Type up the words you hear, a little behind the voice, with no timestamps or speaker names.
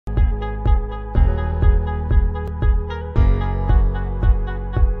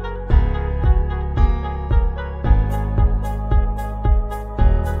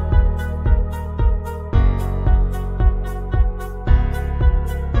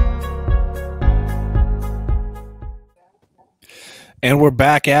And we're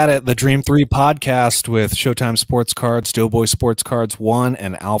back at it, the Dream 3 podcast with Showtime Sports Cards, Doughboy Sports Cards 1,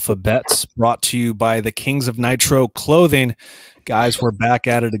 and Alpha Bets, brought to you by the Kings of Nitro Clothing. Guys, we're back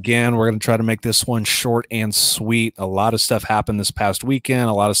at it again. We're going to try to make this one short and sweet. A lot of stuff happened this past weekend,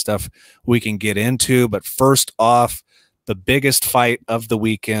 a lot of stuff we can get into. But first off, the biggest fight of the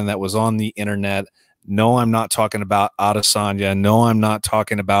weekend that was on the internet. No, I'm not talking about Adesanya. No, I'm not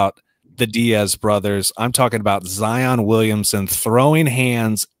talking about the Diaz brothers. I'm talking about Zion Williamson throwing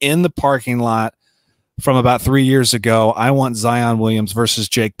hands in the parking lot from about 3 years ago. I want Zion Williams versus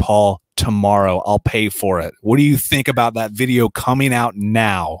Jake Paul tomorrow. I'll pay for it. What do you think about that video coming out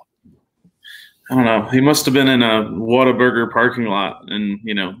now? I don't know. He must have been in a Whataburger parking lot and,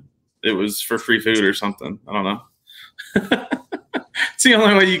 it was for free food or something. I don't know. It's the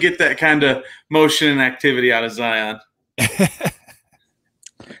only way you get that kind of motion and activity out of Zion.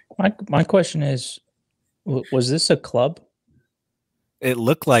 My question is, was this a club? It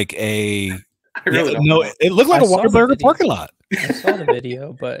looked like a it looked like a Whataburger parking lot. I saw the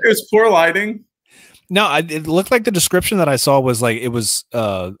video, but it was poor lighting. No, it looked like the description that I saw was like it was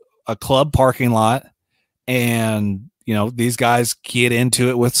a club parking lot, and these guys get into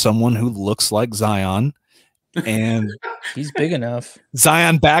it with someone who looks like Zion, and he's big enough.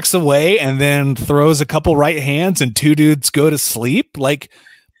 Zion backs away and then throws a couple right hands, and two dudes go to sleep. Like,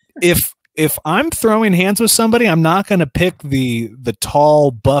 if I'm throwing hands with somebody, I'm not going to pick the tall,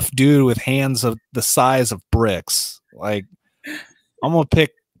 buff dude with hands of the size of bricks. Like, I'm going to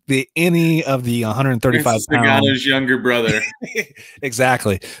pick any of the 135 pounds. Younger brother.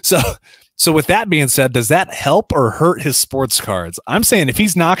 Exactly. So with that being said, does that help or hurt his sports cards? I'm saying if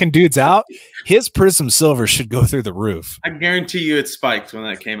he's knocking dudes out, his Prism Silver should go through the roof. I guarantee you it spiked when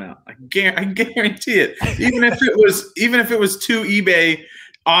that came out. I guarantee it. Even if it was two eBay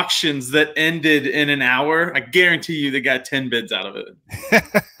auctions that ended in an hour, I guarantee you they got 10 bids out of it.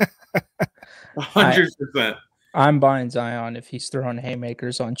 100%. I'm buying Zion if he's throwing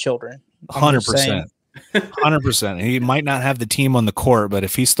haymakers on children. 100%. 100%. He might not have the team on the court, but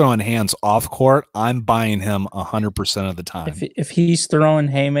if he's throwing hands off court, I'm buying him 100% of the time. If he's throwing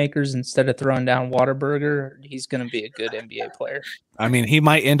haymakers instead of throwing down Whataburger, he's going to be a good NBA player. I mean, he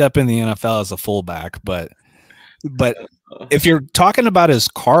might end up in the NFL as a fullback, but if you're talking about his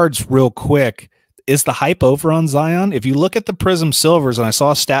cards real quick, is the hype over on Zion? If you look at the Prism Silvers, and I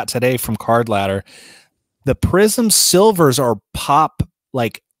saw a stat today from Card Ladder, the Prism Silvers are pop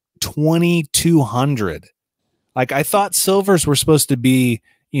like 2,200. Like, I thought silvers were supposed to be,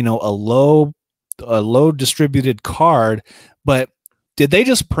 a low distributed card, but did they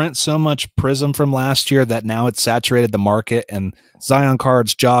just print so much Prism from last year that now it's saturated the market and Zion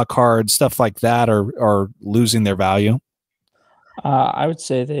cards, Jaw cards, stuff like that are losing their value? I would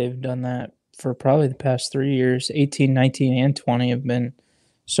say they've done that for probably the past 3 years. 18, 19, and 20 have been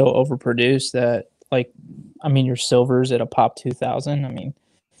so overproduced that, your silvers at a pop 2,000. I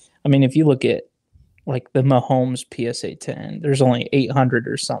mean, if you look at like the Mahomes PSA 10, there's only 800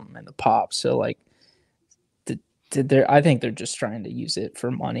 or something in the pop. So I think they're just trying to use it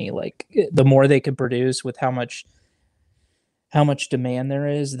for money. Like, the more they can produce with how much demand there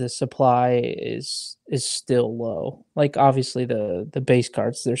is, the supply is still low. Like, obviously the base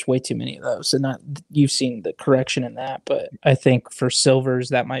cards, there's way too many of those, and you've seen the correction in that. But I think for silvers,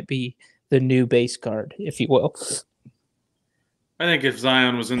 that might be the new base card, if you will. I think if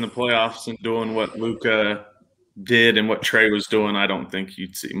Zion was in the playoffs and doing what Luka did and what Trey was doing, I don't think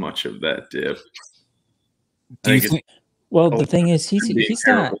you'd see much of that dip. The thing is, he's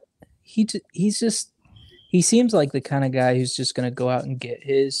not. He seems like the kind of guy who's just going to go out and get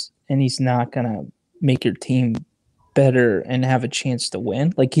his, and he's not going to make your team better and have a chance to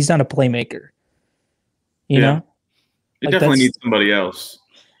win. Like, he's not a playmaker. You know? You definitely need somebody else.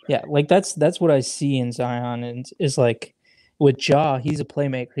 Yeah, like that's what I see in Zion, and is like, with Jaw, he's a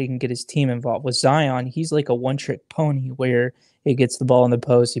playmaker. He can get his team involved. With Zion, he's like a one-trick pony where he gets the ball in the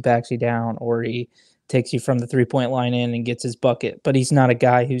post, he backs you down, or he takes you from the three-point line in and gets his bucket. But he's not a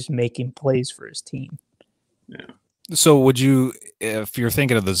guy who's making plays for his team. Yeah. So would you, if you're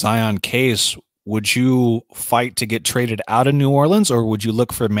thinking of the Zion case, would you fight to get traded out of New Orleans, or would you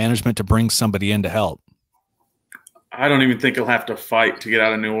look for management to bring somebody in to help? I don't even think he'll have to fight to get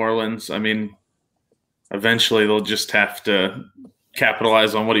out of New Orleans. I mean, eventually they'll just have to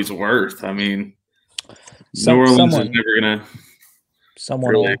capitalize on what he's worth. I mean, New Orleans is never going to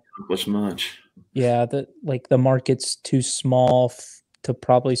really accomplish much. Yeah, the market's too small to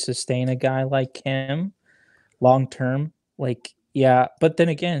probably sustain a guy like him long term. But then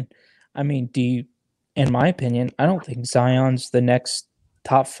again, I mean, in my opinion, I don't think Zion's the next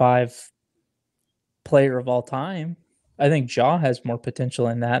top 5 player of all time. I think Ja has more potential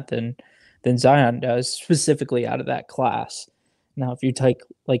in that than Zion does, specifically out of that class. Now, if you take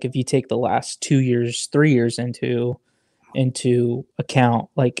the last 2 years, 3 years into account,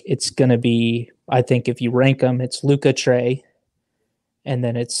 like it's gonna be, I think if you rank them, it's Luka, Trey, and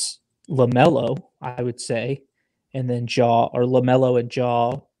then it's LaMelo, I would say, and then Ja, or LaMelo and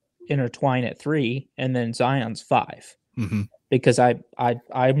Ja intertwine at 3, and then Zion's 5. Mm-hmm. Because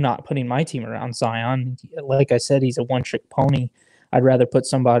I'm not putting my team around Zion. Like I said, he's a one-trick pony. I'd rather put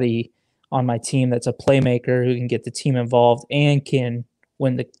somebody on my team that's a playmaker who can get the team involved and can,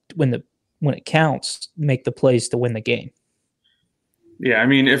 when it counts, make the plays to win the game. Yeah, I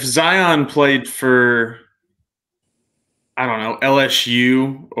mean, if Zion played for, I don't know,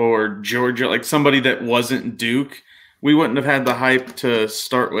 LSU or Georgia, like somebody that wasn't Duke, we wouldn't have had the hype to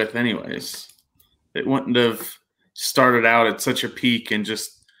start with anyways. It wouldn't have started out at such a peak and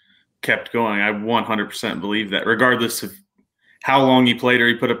just kept going. I 100% believe that, regardless of how long he played or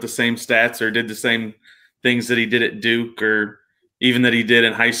he put up the same stats or did the same things that he did at Duke or even that he did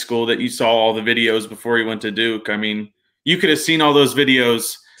in high school that you saw all the videos before he went to Duke. I mean, you could have seen all those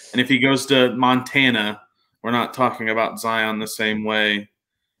videos, and if he goes to Montana, we're not talking about Zion the same way,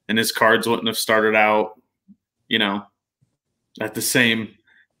 and his cards wouldn't have started out, at the same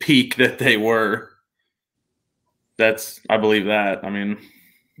peak that they were. I believe that. I mean,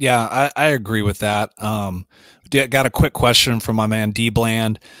 yeah, I agree with that. Got a quick question from my man D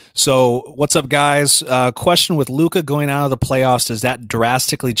Bland. So, what's up, guys? Question: with Luka going out of the playoffs, does that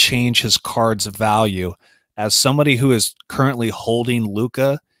drastically change his card's value? As somebody who is currently holding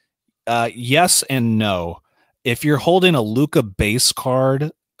Luka, yes and no. If you're holding a Luka base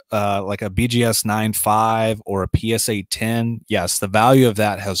card, like a BGS 9.5 or a PSA 10, yes, the value of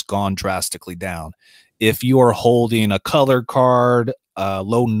that has gone drastically down. If you are holding a colored card, a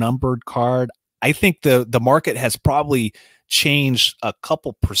low numbered card, I think the market has probably changed a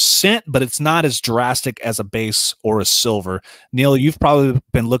couple percent, but it's not as drastic as a base or a silver. Neil, you've probably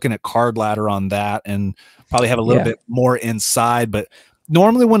been looking at Card Ladder on that and probably have a little bit more inside, but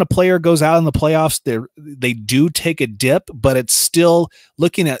normally when a player goes out in the playoffs, they do take a dip, but it's still,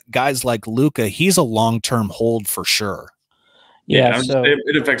 looking at guys like Luka, he's a long-term hold for sure. Yeah, so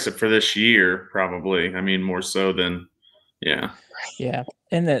it affects it for this year, probably. I mean, more so than, yeah. Yeah,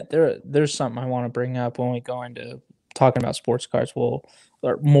 and that there's something I want to bring up when we go into talking about sports cards. I'll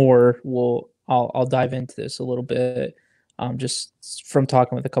dive into this a little bit, just from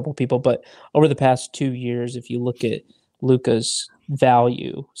talking with a couple of people. But over the past 2 years, if you look at Luka's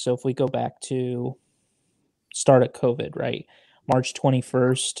value, so if we go back to start of COVID, right? March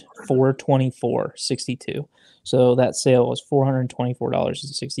 21st, 424.62. So that sale was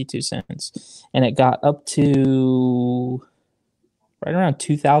 $424.62. And it got up to right around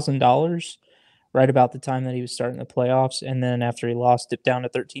 $2,000, right about the time that he was starting the playoffs. And then after he lost, dipped down to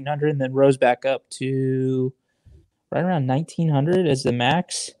 $1,300 and then rose back up to right around $1,900 as the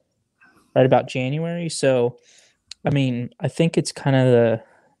max, right about January. So, I mean, I think it's kind of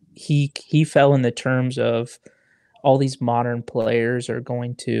he fell in the terms of all these modern players are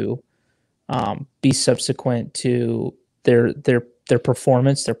going to be subsequent to their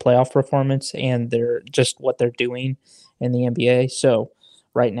performance, their playoff performance, and their just what they're doing in the NBA. So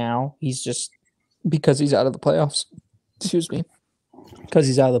right now, because he's out of the playoffs. Excuse me. Because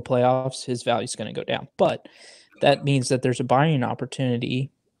he's out of the playoffs, his value is going to go down. But that means that there's a buying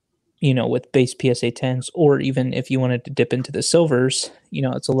opportunity, with base PSA 10s, or even if you wanted to dip into the silvers,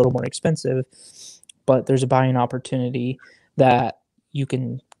 it's a little more expensive. But there's a buying opportunity that you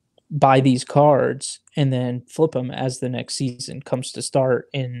can buy these cards and then flip them as the next season comes to start.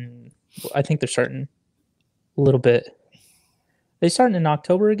 I think they're starting a little bit. They starting in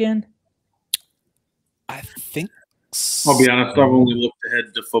October again? I think. I'll be honest, I've only looked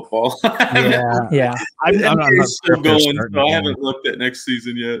ahead to football. Yeah. I'm not still going, so I haven't looked at next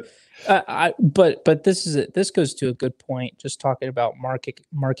season yet. But this goes to a good point. Just talking about market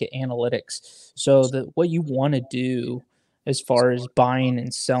analytics. So what you want to do as far as buying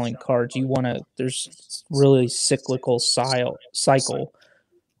and selling cards, there's really cyclical cycle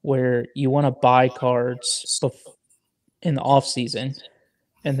where you want to buy cards in the off season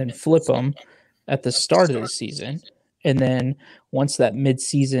and then flip them at the start of the season. And then once that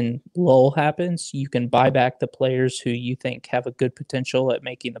mid-season lull happens, you can buy back the players who you think have a good potential at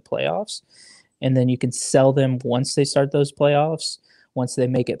making the playoffs. And then you can sell them once they start those playoffs, once they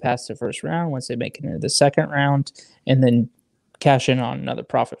make it past the first round, once they make it into the second round, and then cash in on another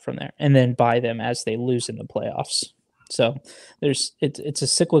profit from there, and then buy them as they lose in the playoffs. So it's a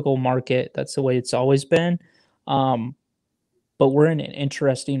cyclical market. That's the way it's always been. But we're in an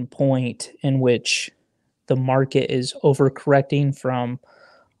interesting point in which the market is overcorrecting from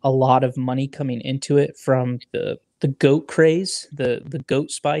a lot of money coming into it from the GOAT craze, the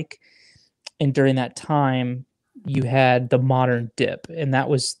GOAT spike. And during that time, you had the modern dip, and that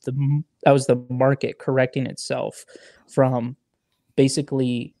was the market correcting itself from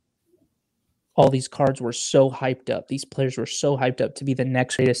basically all these cards were so hyped up. These players were so hyped up to be the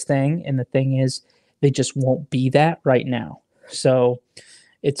next greatest thing. And the thing is, they just won't be that right now. So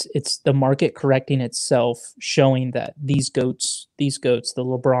it's the market correcting itself, showing that these goats, the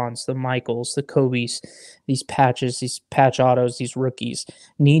LeBrons, the Michaels, the Kobes, these patches, these patch autos, these rookies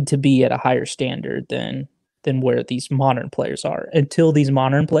need to be at a higher standard than where these modern players are, until these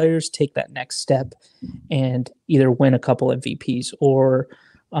modern players take that next step and either win a couple MVPs or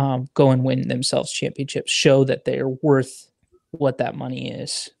go and win themselves championships, show that they're worth what that money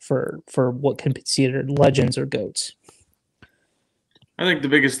is for what can be considered legends or GOATs. I think the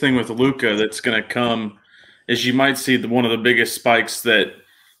biggest thing with Luka that's going to come is you might see one of the biggest spikes that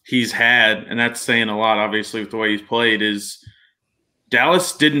he's had, and that's saying a lot, obviously, with the way he's played, is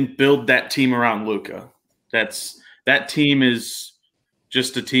Dallas didn't build that team around Luka. That team is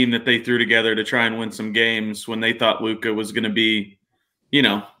just a team that they threw together to try and win some games when they thought Luka was going to be,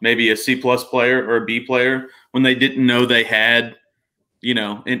 maybe a C+ player or a B player, when they didn't know they had,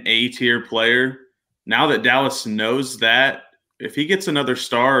 an A-tier player. Now that Dallas knows that, if he gets another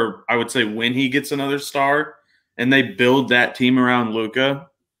star, I would say when he gets another star, and they build that team around Luka,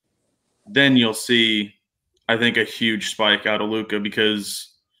 then you'll see, I think, a huge spike out of Luka,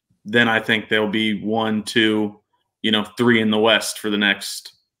 because then I think there'll be 1, 2, 3 in the West for the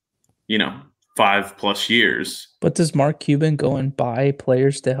next, 5+ years. But does Mark Cuban go and buy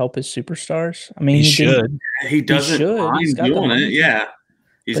players to help his superstars? I mean, he should. He doesn't mind doing it. Yeah.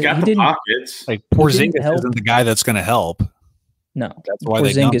 He's got the pockets. Like, Porzingis isn't the guy that's going to help. No, that's why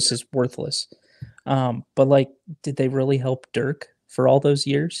Porzingis is worthless. But did they really help Dirk for all those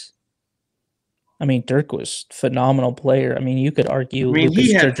years? I mean, Dirk was a phenomenal player. I mean, you could argue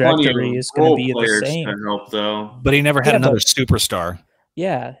Luka's trajectory is going to be the same. Help, though. But he never had another superstar.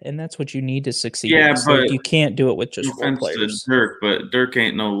 Yeah, and that's what you need to succeed. Yeah, but you can't do it with just role players. Dirk, but Dirk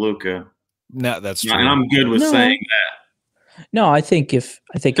ain't no Luka. No, that's true. And I'm good with saying that. No, I think if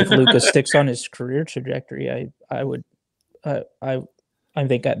Luka sticks on his career trajectory, I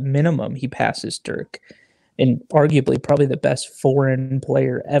think at minimum he passes Dirk, and arguably probably the best foreign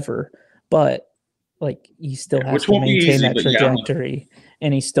player ever. But he still has to maintain that trajectory,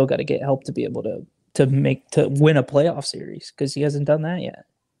 and he's still got to get help to be able to win a playoff series, because he hasn't done that yet.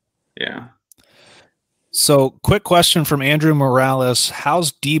 Yeah. So, quick question from Andrew Morales: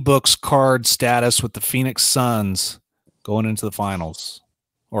 how's D-Book's card status with the Phoenix Suns going into the finals?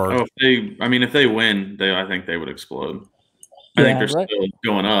 Or if they win, I think they would explode. I think they're still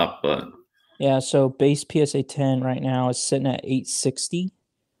going up, but yeah. So base PSA 10 right now is sitting at 860.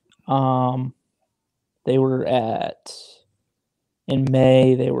 They were in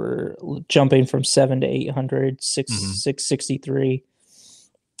May. They were jumping from 7 to 800, 663.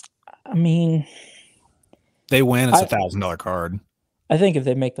 I mean, they win. It's $1,000 card. I think if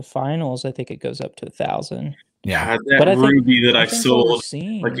they make the finals, I think it goes up to 1,000. Yeah, that Ruby that I sold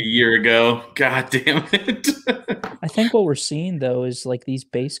like a year ago. God damn it! I think what we're seeing though is these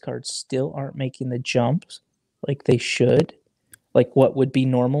base cards still aren't making the jumps like they should, like what would be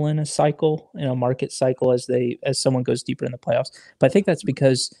normal in a cycle, in a market cycle, as someone goes deeper in the playoffs. But I think that's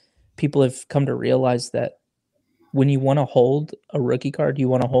because people have come to realize that when you want to hold a rookie card, you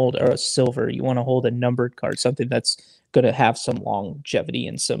want to hold a silver, you want to hold a numbered card, something that's going to have some longevity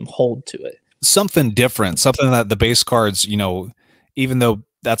and some hold to it. Something different, something that the base cards, even though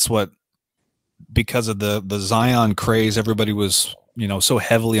that's what, because of the Zion craze, everybody was, so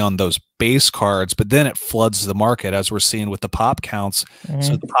heavily on those base cards, but then it floods the market, as we're seeing with the pop counts.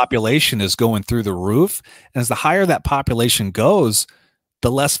 So the population is going through the roof. And as the higher that population goes,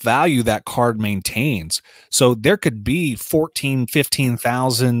 the less value that card maintains. So there could be 14,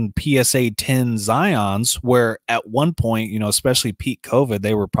 15,000 PSA 10 Zions, where at one point, especially peak COVID,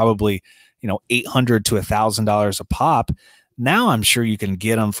 they were probably, $800 to $1,000 a pop. Now I'm sure you can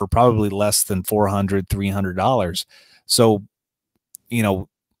get them for probably less than $400, $300. So,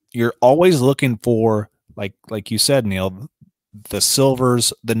 you're always looking for, like you said, Neil, the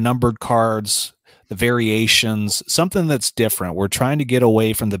silvers, the numbered cards, the variations, something that's different. We're trying to get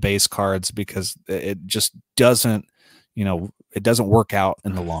away from the base cards because it just doesn't, it doesn't work out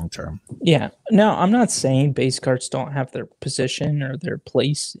in the long term. Yeah. No, I'm not saying base cards don't have their position or their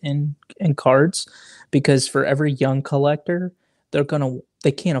place in cards, because for every young collector,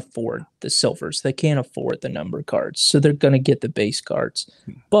 they can't afford the silvers. They can't afford the number cards. So they're going to get the base cards.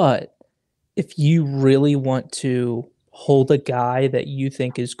 But if you really want to hold a guy that you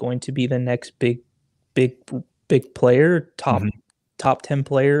think is going to be the next big player, top 10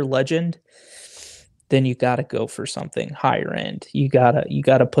 player legend, then you got to go for something higher end. You got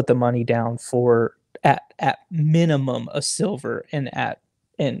to put the money down for at minimum a silver and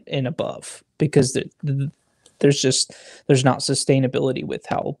above, because there's not sustainability with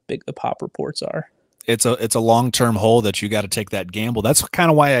how big the pop reports are. It's a long-term hold that you got to take that gamble. That's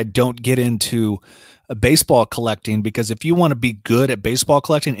kind of why I don't get into baseball collecting, because if you want to be good at baseball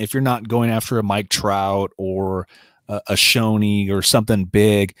collecting, if you're not going after a Mike Trout or a Shoney or something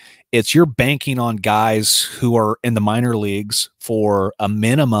big, you're banking on guys who are in the minor leagues for a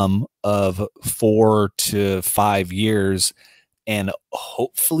minimum of 4 to 5 years and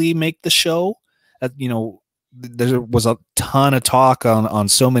hopefully make the show. There was a ton of talk on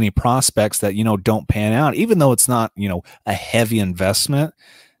so many prospects that, don't pan out, even though it's not, a heavy investment.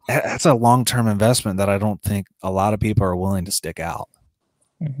 That's a long-term investment that I don't think a lot of people are willing to stick out.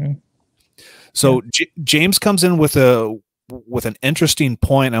 Mm-hmm. So yeah. James comes in with an interesting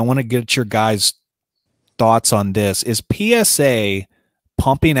point. I want to get your guys' thoughts on this. Is PSA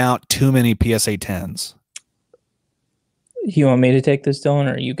pumping out too many PSA 10s? You want me to take this,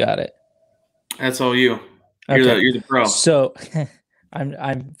 Dylan, or you got it? That's all you. You're the pro. So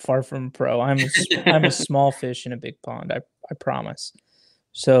I'm far from pro. I'm a small fish in a big pond. I promise.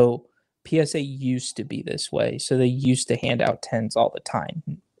 So PSA used to be this way. So they used to hand out 10s all the time.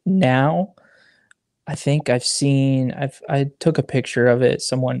 Now, I think I took a picture of it.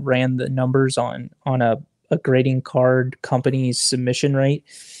 Someone ran the numbers on a grading card company's submission rate,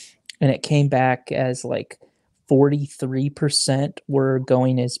 and it came back as like 43% were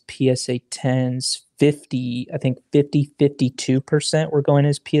going as PSA 10s, 52% were going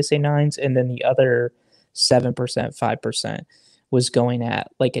as PSA 9s, and then the other 7%, 5% was going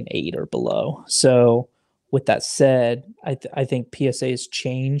at like an 8 or below. So with that said, I think PSA has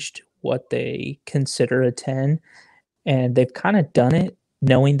changed what they consider a 10, and they've kind of done it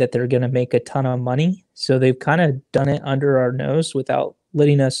knowing that they're going to make a ton of money. So they've kind of done it under our nose without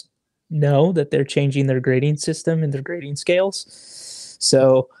letting us know that they're changing their grading system and their grading scales.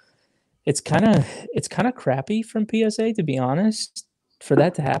 So it's kind of crappy from PSA, to be honest, for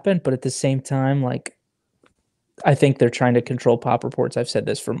that to happen. But at the same time, like, I think they're trying to control pop reports. I've said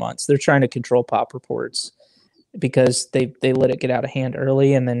this for months. They're trying to control pop reports because they let it get out of hand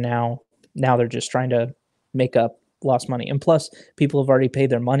early, and then now they're just trying to make up lost money. And plus, people have already paid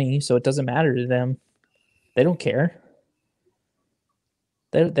their money, so it doesn't matter to them. They don't care.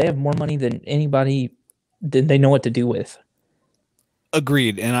 They have more money than anybody. They know what to do with.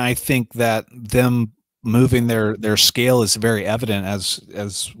 Agreed, and I think that them moving their scale is very evident,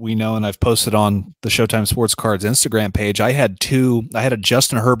 as we know, and I've posted on the Showtime Sports Cards Instagram page. I had a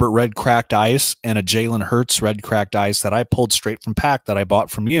Justin Herbert red cracked ice and a Jalen Hurts red cracked ice that I pulled straight from pack that I bought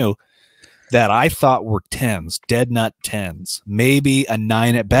from you, that I thought were 10s, dead nut 10s, maybe a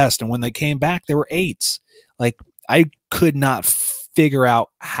 9 at best, and when they came back, they were 8s. Like, I could not figure out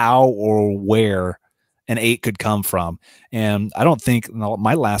how or where an 8 could come from. And I don't think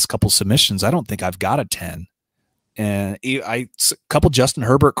my last couple submissions, I don't think I've got a 10. And a couple Justin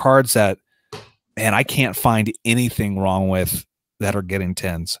Herbert cards that, man, I can't find anything wrong with that are getting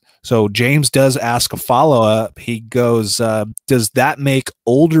 10s. So James does ask a follow-up. He goes, does that make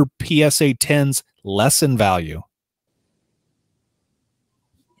older PSA 10s less in value?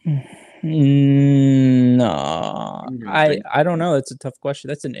 No, I don't know. That's a tough question.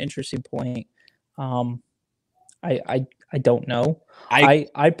 That's an interesting point. I don't know.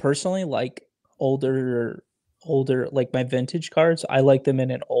 I personally like older, like my vintage cards. I like them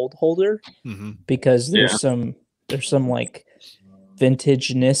in an old holder because there's some like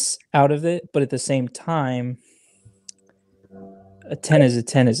vintageness out of it, but at the same time, a 10 is a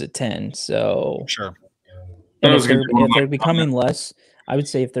 10 is a 10. So sure. And if they're becoming less, I would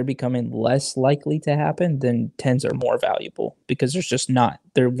say if they're becoming less likely to happen, then 10s are more valuable because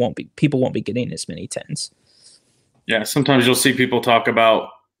people won't be getting as many 10s. Yeah, sometimes you'll see people talk about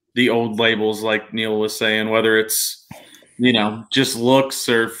the old labels, like Neil was saying, whether it's, just looks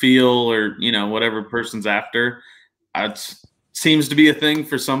or feel or, whatever person's after. It seems to be a thing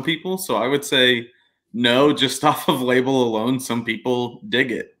for some people. So I would say no, just off of label alone, some people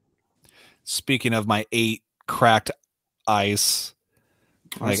dig it. Speaking of my 8 cracked ice,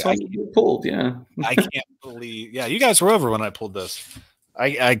 I pulled, yeah. I can't believe, you guys were over when I pulled this.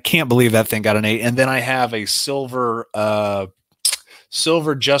 I can't believe that thing got an 8. And then I have a silver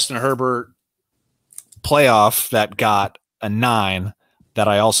Justin Herbert playoff that got a 9 that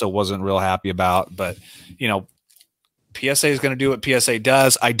I also wasn't real happy about. But, PSA is going to do what PSA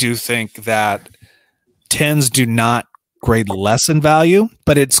does. I do think that 10s do not grade less in value,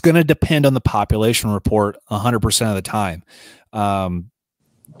 but it's going to depend on the population report 100% of the time.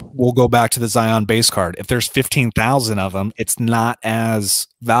 We'll go back to the Zion base card. If there's 15,000 of them, it's not as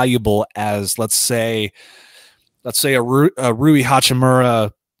valuable as, let's say a Rui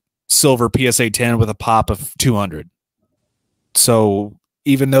Hachimura silver PSA 10 with a pop of 200. So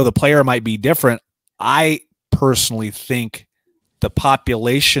even though the player might be different, I personally think the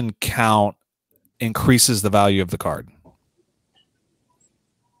population count increases the value of the card.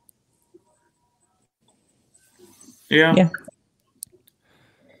 Yeah.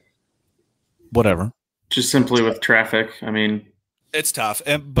 Whatever. Just simply with traffic. I mean, it's tough.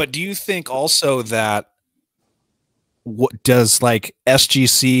 But do you think also that what does like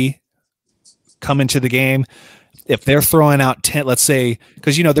SGC come into the game? If they're throwing out 10, let's say,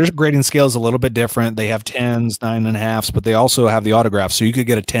 because their grading scale is a little bit different. They have 10s, 9.5s, but they also have the autograph. So you could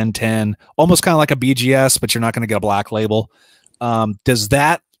get a 10-10, almost kind of like a BGS, but you're not going to get a black label. Does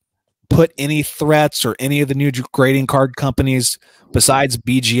that put any threats or any of the new grading card companies besides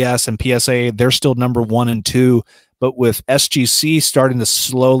BGS and PSA? They're still number 1 and 2, but with SGC starting to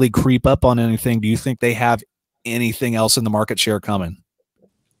slowly creep up on anything, do you think they have anything else in the market share coming?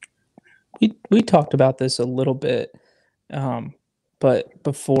 We talked about this a little bit, but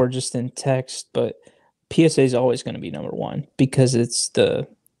before, just in text. But PSA is always going to be number 1 because it's the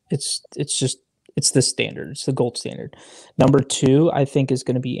standard. It's the gold standard. Number 2, I think, is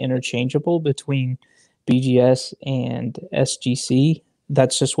going to be interchangeable between BGS and SGC.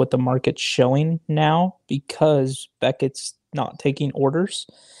 That's just what the market's showing now because Beckett's not taking orders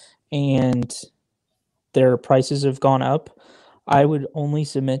and their prices have gone up. I would only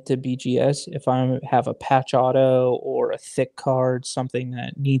submit to BGS if I have a patch auto or a thick card, something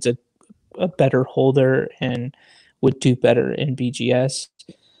that needs a better holder and would do better in BGS.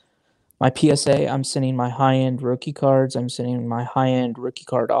 My PSA, I'm sending my high-end rookie cards. I'm sending my high-end rookie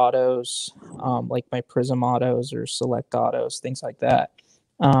card autos, like my Prism autos or Select autos, things like that.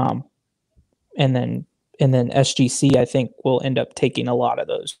 And then SGC, I think, will end up taking a lot of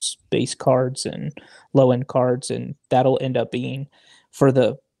those base cards and low-end cards, and that'll end up being for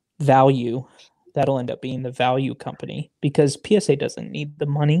the value. That'll end up being the value company because PSA doesn't need the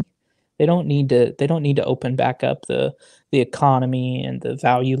money. They don't need to open back up the economy and the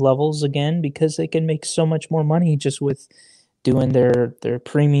value levels again because they can make so much more money just with doing their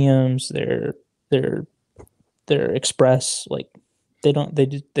premiums, their express. Like they don't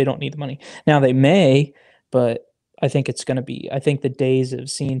need the money. Now they may, but I think it's going to be. I think the days of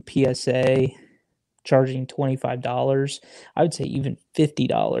seeing PSA charging $25, I would say even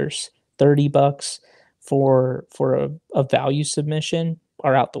 $50, $30 for a value submission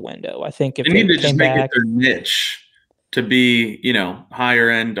are out the window. I think if they need to just make back, it their niche to be, higher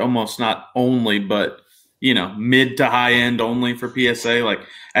end, almost not only, but mid to high end only for PSA. Like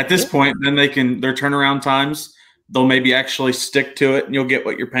at this point, then their turnaround times, they'll maybe actually stick to it, and you'll get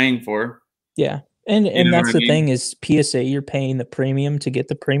what you're paying for. Yeah. And that's the thing is PSA, you're paying the premium to get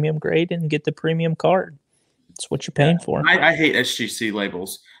the premium grade and get the premium card. That's what you're paying for. I hate SGC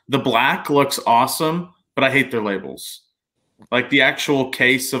labels. The black looks awesome, but I hate their labels. Like the actual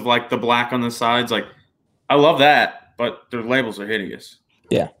case of like the black on the sides, like I love that, but their labels are hideous.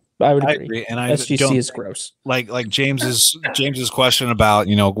 Yeah, I would agree. And SGC is gross. Like James's question about,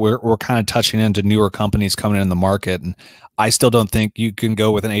 we're kind of touching into newer companies coming in the market, and I still don't think you can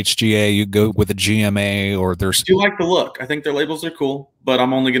go with an HGA. You go with a GMA, or there's. I do like the look. I think their labels are cool, but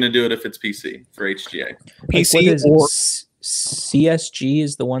I'm only going to do it if it's PC for HGA. PC or CSG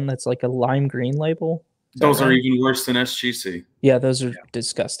is the one that's like a lime green label. Those are even worse than SGC. Yeah, those are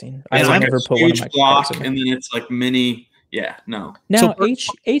disgusting. I never put one in my block, and then it's like mini. Yeah, no. Now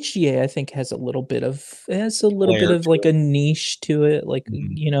HGA I think has a little bit of like a niche to it, like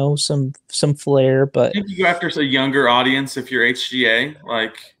some flair. But I think you go after a younger audience if you're HGA,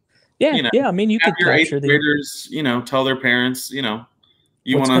 like yeah. I mean, you could your eighth graders, tell their parents, you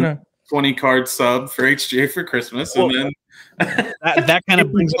want a 20 card sub for HGA for Christmas, and then that kind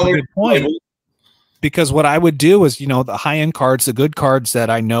of brings up a good point. Because what I would do is, the high-end cards, the good cards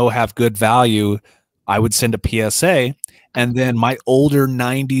that I know have good value, I would send a PSA. And then my older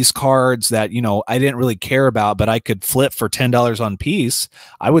 90s cards that, I didn't really care about, but I could flip for $10 on piece,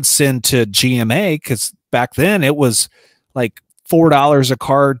 I would send to GMA because back then it was like $4 a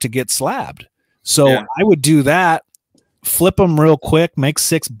card to get slabbed. So I would do that, flip them real quick, make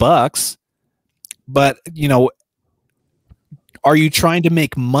 $6. But, are you trying to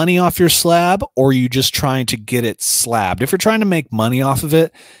make money off your slab, or are you just trying to get it slabbed? If you're trying to make money off of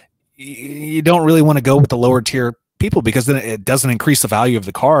it, you don't really want to go with the lower tier people, because then it doesn't increase the value of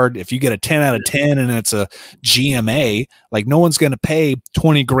the card. If you get a 10 out of 10 and it's a GMA, like no one's going to pay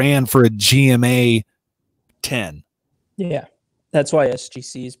 20 grand for a GMA 10. Yeah, that's why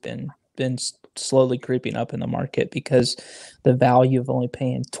SGC has been slowly creeping up in the market, because the value of only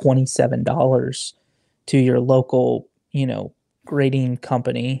paying $27 to your local, grading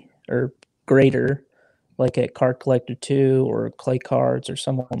company or grader, like at Card Collector 2 or Clay Cards or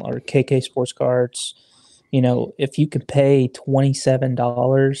someone, or KK Sports Cards, if you can pay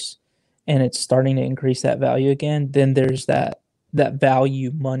 $27 and it's starting to increase that value again, then there's that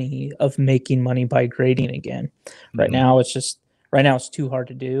value money of making money by grading again. Right now it's too hard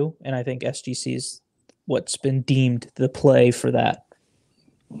to do, and I think SGC is what's been deemed the play for that.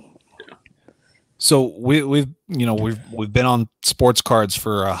 So we've been on sports cards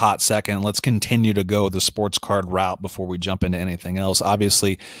for a hot second. Let's continue to go the sports card route before we jump into anything else.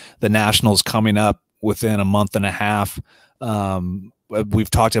 Obviously, the Nationals coming up within a month and a half. We've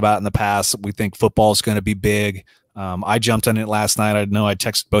talked about in the past. We think football is going to be big. I jumped on it last night. I know I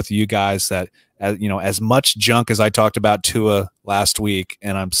texted both of you guys that, as much junk as I talked about Tua last week,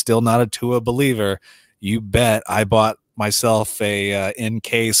 and I'm still not a Tua believer, you bet I bought myself a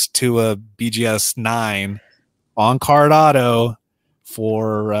in-case Tua BGS 9 on card auto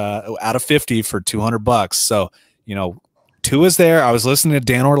for out of 50 for $200. So, Tua's there. I was listening to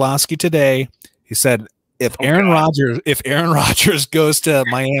Dan Orlovsky today. He said, if Aaron Rodgers goes to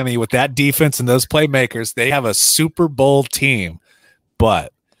Miami with that defense and those playmakers, they have a Super Bowl team.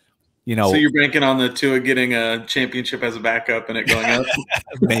 But, so you're banking on the Tua getting a championship as a backup and it going up?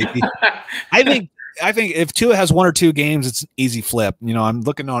 Maybe. I think if Tua has one or two games, it's an easy flip. I'm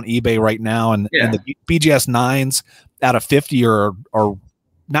looking on eBay right now, and the BGS 9s out of 50 are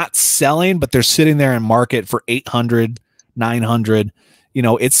not selling, but they're sitting there in market for 800, 900.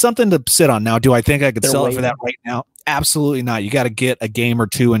 It's something to sit on. Now, do I think I could sell it for that right now? Absolutely not. You got to get a game or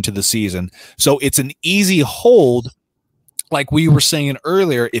two into the season. So it's an easy hold. Like we were saying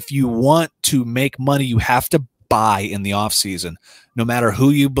earlier, if you want to make money, you have to buy in the off season. No matter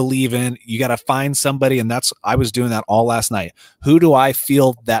who you believe in, you got to find somebody. And I was doing that all last night. Who do I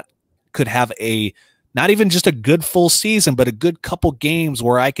feel that could have not even just a good full season, but a good couple games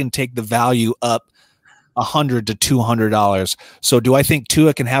where I can take the value up $100 to $200. So do I think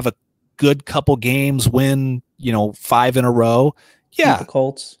Tua can have a good couple games, win, 5 in a row? Yeah. The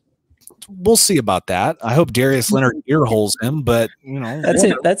Colts. We'll see about that. I hope Darius Leonard ear holes him, but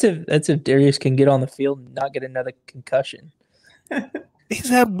that's if Darius can get on the field and not get another concussion. He's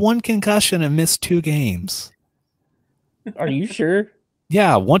had one concussion and missed 2 games. Are you sure?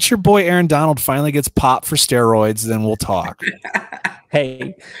 Yeah. Once your boy Aaron Donald finally gets popped for steroids, then we'll talk.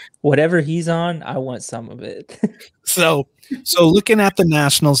 Hey, whatever he's on, I want some of it. So looking at the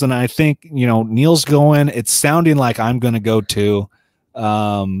Nationals, and I think, Neil's going, it's sounding like I'm going to go too.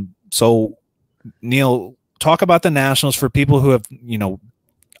 So Neil, talk about the Nationals for people who have,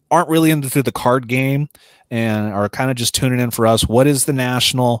 aren't really into the card game and are kind of just tuning in for us. What is the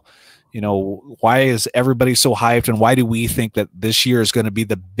National? Why is everybody so hyped, and why do we think that this year is going to be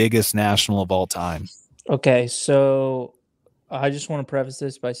the biggest National of all time? Okay, so I just want to preface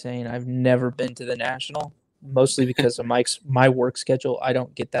this by saying I've never been to the National, mostly because of my work schedule. I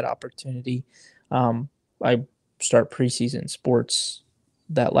don't get that opportunity. I start preseason sports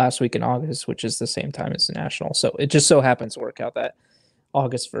that last week in August, which is the same time as the National. So it just so happens to work out that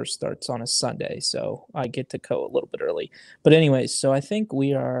August 1st starts on a Sunday, so I get to go a little bit early. But anyways, so I think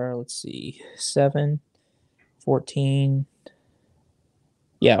we are, 7, 14.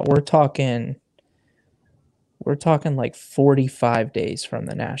 Yeah, we're talking like 45 days from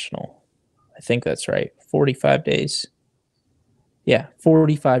the National. I think that's right. 45 days. Yeah,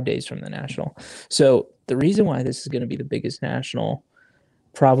 45 days from the National. So the reason why this is going to be the biggest National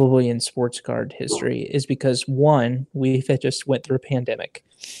probably in sports card history is because, one, we just went through a pandemic.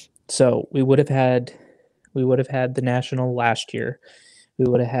 So we would have had the National last year. We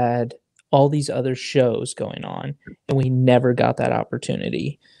would have had all these other shows going on, and we never got that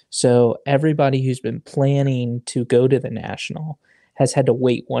opportunity. So everybody who's been planning to go to the National has had to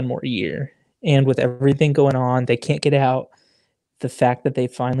wait one more year. And with everything going on, they can't get out. The fact that they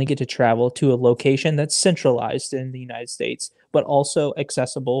finally get to travel to a location that's centralized in the United States, but also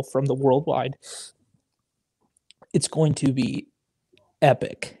accessible from the worldwide, it's going to be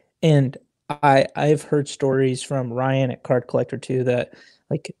epic. And I've heard stories from Ryan at Card Collector 2 that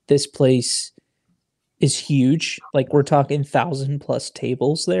this place is huge. We're talking 1,000+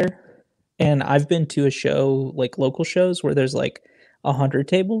 tables there. And I've been to a show, local shows, where there's 100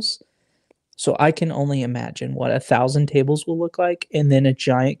 tables. So I can only imagine what 1,000 tables will look like, and then a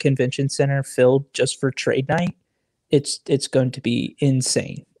giant convention center filled just for trade night. it's going to be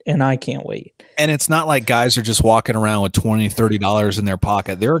insane, and I can't wait. And it's not like guys are just walking around with $20-$30 in their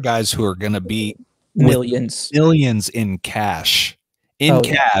pocket. There are guys who are going to be millions in cash,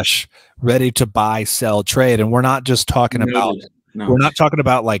 ready to buy, sell, trade. And we're not just talking about we're not talking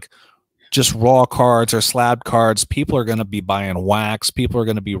about like just raw cards or slab cards. People are going to be buying wax. People are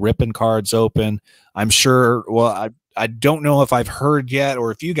going to be ripping cards open. I'm sure. Well, I don't know if I've heard yet,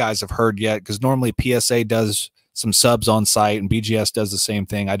 or if you guys have heard yet, because normally PSA does some subs on site and BGS does the same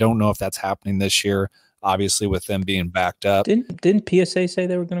thing. I don't know if that's happening this year, obviously with them being backed up. Didn't PSA say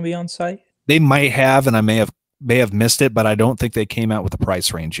they were going to be on site? They might have, and I may have missed it, but I don't think they came out with a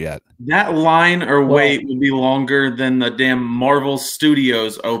price range yet. That line or wait would be longer than the damn Marvel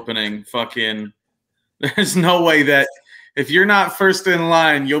Studios opening. Fucking, there's no way that if you're not first in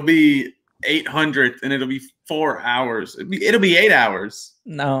line, you'll be 800th, and it'll be 4 hours. It'll be 8 hours.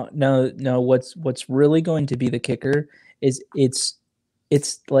 No. What's really going to be the kicker is it's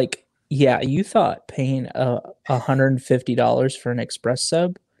like, yeah, you thought paying $150 for an Express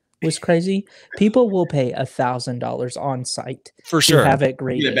sub was crazy. People will pay $1,000 on site for sure to have it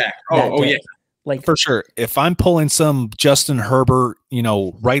graded. Yeah. Like for sure. If I'm pulling some Justin Herbert,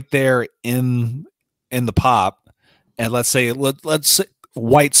 right there in the pop, and let's say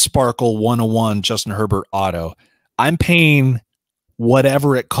White Sparkle 101 Justin Herbert auto, I'm paying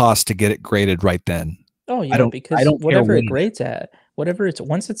whatever it costs to get it graded right then. Oh yeah, because whatever it grades at,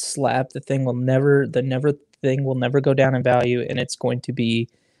 once it's slabbed, the thing will never go down in value, and it's going to be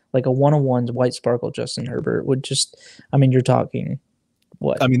like a 101 White Sparkle Justin Herbert would just, you're talking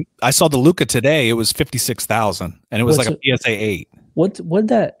what? I saw the Luka today. It was 56,000, and it was like a PSA 8.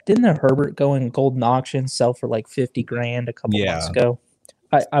 Didn't the Herbert go in golden auction sell for like 50 grand a couple months ago?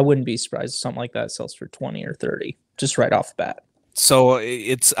 I wouldn't be surprised if something like that sells for 20 or 30 just right off the bat. So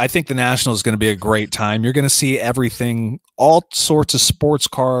I think the National is going to be a great time. You're going to see everything, all sorts of sports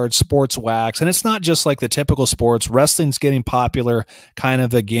cards, sports wax, and it's not just like the typical sports. Wrestling's getting popular kind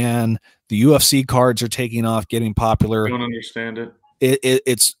of again. The UFC cards are taking off, getting popular. I don't understand it.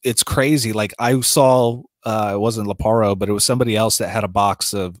 It's crazy. Like I saw, it wasn't Laparo, but it was somebody else that had a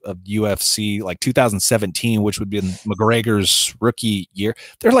box of UFC like 2017, which would be McGregor's rookie year.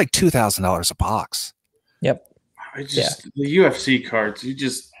 They're like $2,000 a box. Yep. The UFC cards,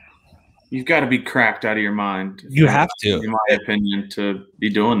 you've got to be cracked out of your mind. You have to, in my opinion, to be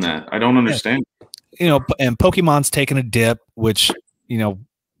doing that. I don't understand. And Pokemon's taking a dip, which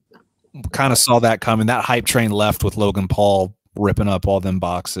kind of saw that coming. That hype train left with Logan Paul ripping up all them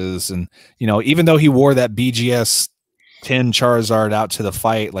boxes, and even though he wore that BGS 10 Charizard out to the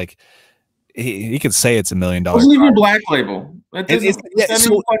fight, like he could say it's $1 million. It wasn't even Black Label. That doesn't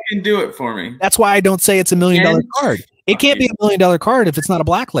fucking do it for me. That's why I don't say it's $1 million card. It can't be $1 million card if it's not a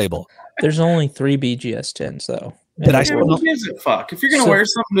Black Label. There's only 3 BGS 10s though. Who gives a fuck? If you're gonna wear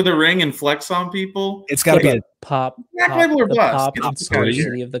something to the ring and flex on people, it's got to be a pop. Black Label or bust. Pop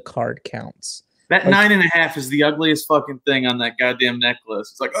intensity of the card counts. That 9.5 is the ugliest fucking thing on that goddamn necklace.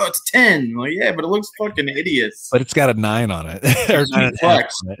 It's like, oh, it's 10. Like, yeah, but it looks fucking hideous. But it's got a 9 on it. Or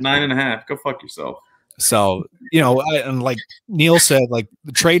 9.5. Go fuck yourself. So, and like Neil said, like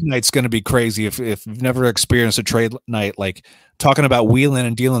the trade night's going to be crazy. If you've never experienced a trade night, like talking about wheeling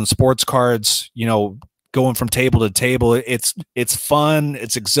and dealing sports cards, going from table to table, it's fun.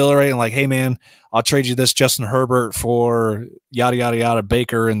 It's exhilarating. Like, hey man, I'll trade you this Justin Herbert for yada, yada, yada,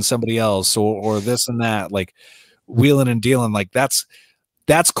 Baker and somebody else, or this and that, like wheeling and dealing. Like that's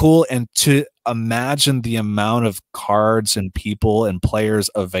cool. And to imagine the amount of cards and people and players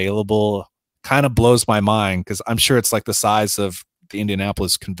available kind of blows my mind, because I'm sure it's like the size of the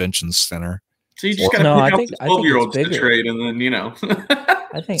Indianapolis Convention Center. So you just got to pick up the 12-year-olds to trade, and then,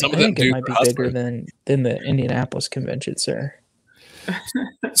 I think it might be bigger than the Indianapolis Convention Center.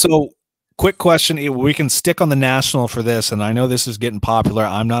 So quick question. We can stick on the National for this, and I know this is getting popular.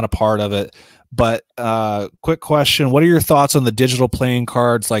 I'm not a part of it, but quick question. What are your thoughts on the digital playing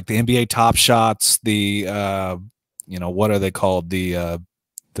cards, like the NBA Top Shots, the, what are they called? The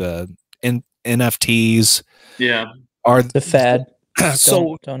NFTs. Yeah. Are the fad.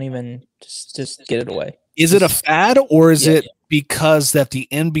 So don't even just get it away. Is it a fad, or is it because that the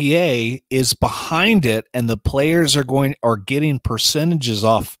NBA is behind it and the players are getting percentages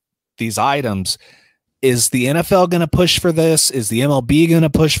off these items? Is the NFL going to push for this? Is the MLB going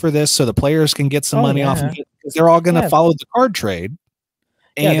to push for this so the players can get some money off of it? Because they're all going to follow the card trade.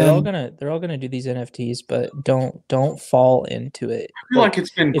 Yeah, they're all gonna do these NFTs, but don't fall into it. I feel like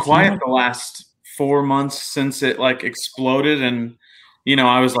it's been quiet the last 4 months since it like exploded, and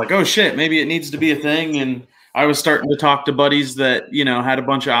I was like, oh shit, maybe it needs to be a thing, and I was starting to talk to buddies that had a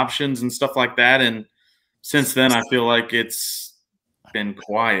bunch of options and stuff like that, and since then, I feel like it's been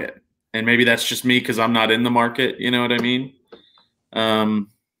quiet. And maybe that's just me because I'm not in the market. You know what I mean?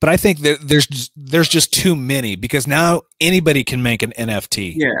 But I think that there's just too many, because now anybody can make an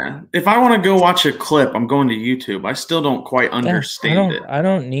NFT. Yeah. If I want to go watch a clip, I'm going to YouTube. I still don't quite understand it. I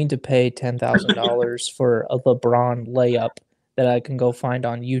don't need to pay $10,000 for a LeBron layup that I can go find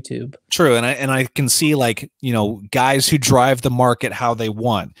on YouTube. True, and I can see, like, you know, guys who drive the market how they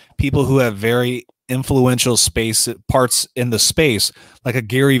want, people who have very influential parts in the space, like a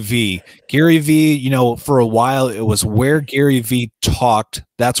Gary V. Gary V, you know, for a while it was where Gary V talked,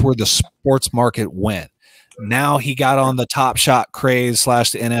 that's where the sports market went. Now he got on the Top Shot craze / the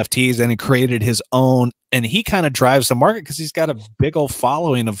NFTs, and he created his own, and he kind of drives the market because he's got a big old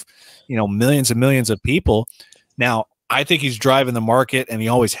following of, you know, millions and millions of people. Now, I think he's driving the market, and he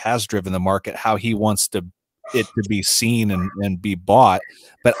always has driven the market how he wants it to be seen and be bought.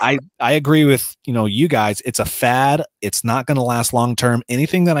 But I agree with, you know, you guys. It's a fad. It's not going to last long term.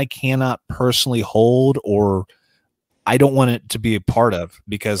 Anything that I cannot personally hold, or I don't want it to be a part of,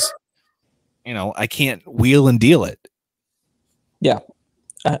 because, you know, I can't wheel and deal it. Yeah.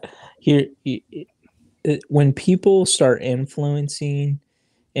 When people start influencing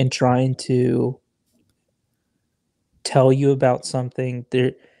and trying to tell you about something,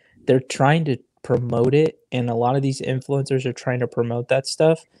 they're trying to promote it, and a lot of these influencers are trying to promote that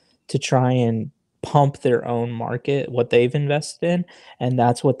stuff to try and pump their own market, what they've invested in, and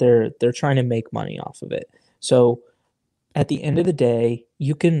that's what they're trying to make money off of it. So at the end of the day,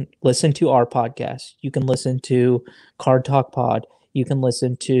 you can listen to our podcast, you can listen to Card Talk Pod, you can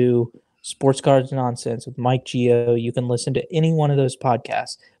listen to Sports Cards Nonsense with Mike Geo, you can listen to any one of those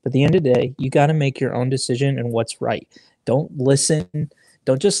podcasts. But at the end of the day, you got to make your own decision and what's right. Don't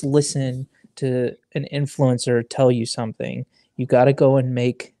just listen to an influencer tell you something. You got to go and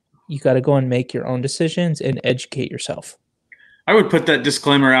make your own decisions and educate yourself. I would put that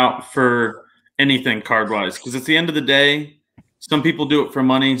disclaimer out for anything card wise, because at the end of the day, some people do it for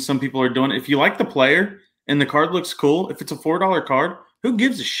money. Some people are doing it. If you like the player and the card looks cool, if it's a $4 card, who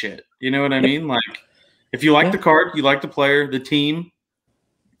gives a shit? You know what I mean? Like, if you like the card, you like the player, the team,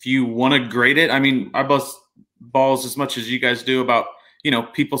 if you want to grade it, I mean, I bust balls as much as you guys do about, you know,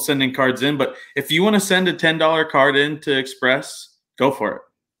 people sending cards in. But if you want to send a $10 card in to Express, go for it.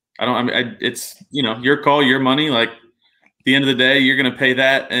 It's, you know, your call, your money. Like, at the end of the day, you're going to pay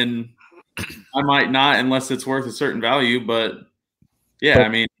that, and I might not unless it's worth a certain value. But yeah, I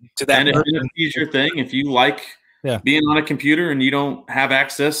mean, to that, and if NFT is your thing, if you like being on a computer and you don't have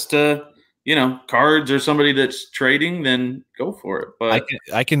access to, you know, cards or somebody that's trading, then go for it. But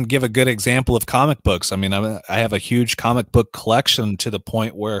I can give a good example of comic books. I mean, I have a huge comic book collection to the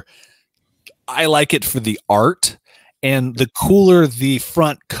point where I like it for the art, and the cooler the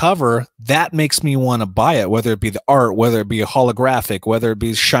front cover, that makes me want to buy it, whether it be the art, whether it be a holographic, whether it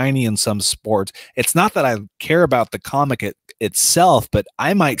be shiny in some sports. It's not that I care about the comic itself, but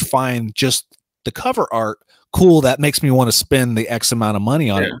I might find just the cover art cool. That makes me want to spend the X amount of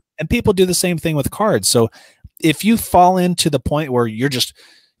money on it. And people do the same thing with cards. So if you fall into the point where you're just,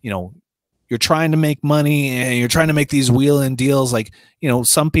 you know, you're trying to make money and you're trying to make these wheel and deals, like, you know,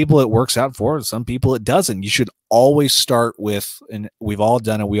 some people it works out for, some people it doesn't. You should always start with, and we've all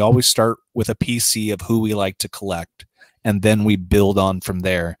done it, we always start with a PC of who we like to collect, and then we build on from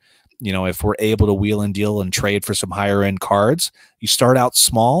there. You know, if we're able to wheel and deal and trade for some higher end cards, you start out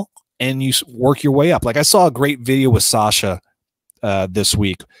small and you work your way up. Like, I saw a great video with Sasha this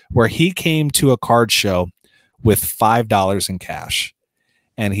week where he came to a card show with $5 in cash,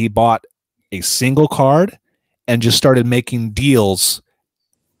 and he bought a single card and just started making deals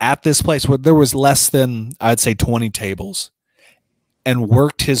at this place where there was less than, I'd say, 20 tables, and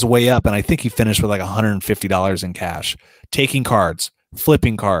worked his way up. And I think he finished with like $150 in cash, taking cards,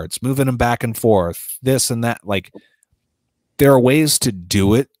 flipping cards, moving them back and forth, this and that. Like, there are ways to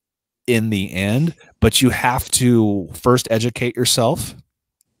do it in the end, but you have to first educate yourself,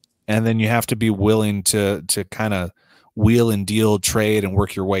 and then you have to be willing to kind of wheel and deal, trade, and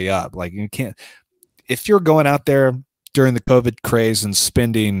work your way up. Like, you can't, if you're going out there during the COVID craze and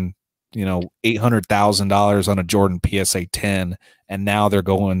spending, you know, $800,000 on a Jordan PSA 10, and now they're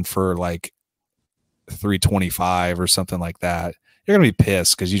going for like $325 or something like that, you're gonna be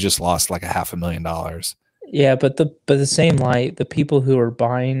pissed because you just lost like $500,000. Yeah, but the same light, the people who are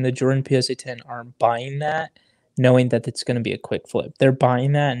buying the Jordan PSA 10 aren't buying that knowing that it's going to be a quick flip. They're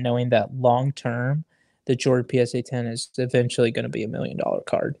buying that knowing that long term, the Jordan PSA 10 is eventually going to be $1 million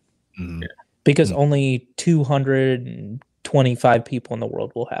card. Mm-hmm. Because only 225 people in the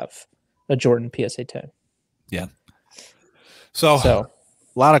world will have a Jordan PSA 10. Yeah. So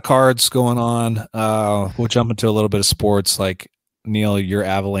lot of cards going on. We'll jump into a little bit of sports. Like Neil, your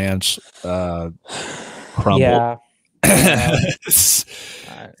Avalanche crumbled. Yeah.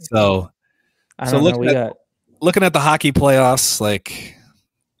 So I don't know. We got looking at the hockey playoffs. Like,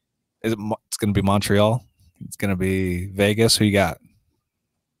 it's going to be Montreal. It's going to be Vegas. Who you got?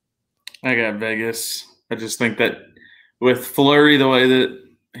 I got Vegas. I just think that with Fleury, the way that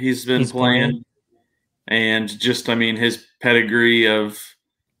he's playing, and just, I mean, his pedigree of,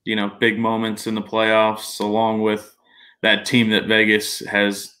 big moments in the playoffs, along with that team that Vegas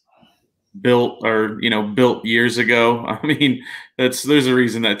has built years ago. I mean, there's a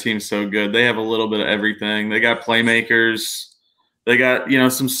reason that team's so good. They have a little bit of everything. They got playmakers. They got,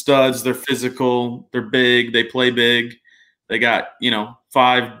 some studs. They're physical. They're big. They play big. They got,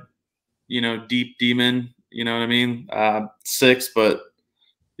 5, deep demon, you know what I mean? 6, but,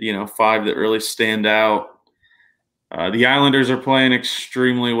 5 that really stand out. The Islanders are playing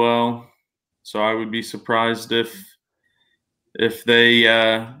extremely well. So I would be surprised if they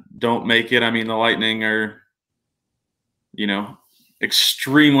don't make it. I mean, the Lightning are,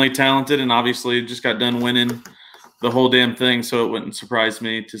 extremely talented, and obviously just got done winning the whole damn thing, so it wouldn't surprise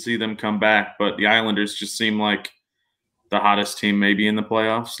me to see them come back. But the Islanders just seem like the hottest team maybe in the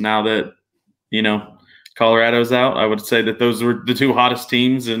playoffs. Now that, Colorado's out, I would say that those were the 2 hottest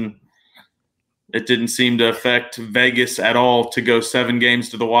teams, and it didn't seem to affect Vegas at all to go 7 games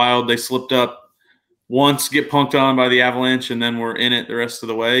to the Wild. They slipped up once, get punked on by the Avalanche, and then we're in it the rest of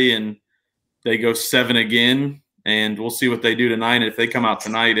the way, and they go 7 again, and we'll see what they do tonight. If they come out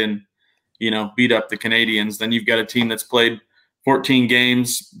tonight and, beat up the Canadiens, then you've got a team that's played 14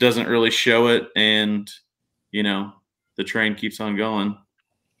 games, doesn't really show it, and, the train keeps on going.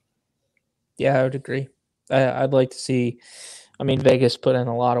 Yeah, I would agree. I'd like to see – I mean, Vegas put in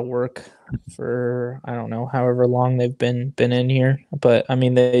a lot of work for, I don't know, however long they've been in here. But, I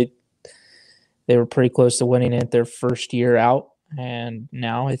mean, they were pretty close to winning it their first year out. And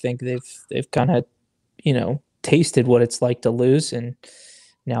now I think they've kind of, tasted what it's like to lose. And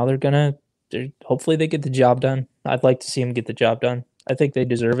now they're hopefully they get the job done. I'd like to see them get the job done. I think they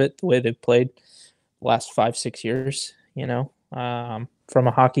deserve it the way they've played the last 5-6 years, from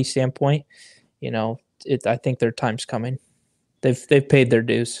a hockey standpoint. I think their time's coming. They've paid their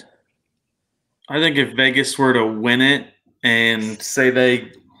dues. I think if Vegas were to win it and say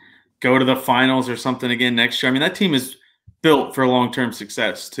they go to the finals or something again next year, I mean, that team is built for long-term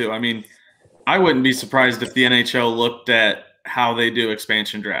success too. I mean, I wouldn't be surprised if the NHL looked at how they do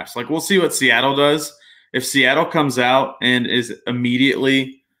expansion drafts. Like, we'll see what Seattle does. If Seattle comes out and is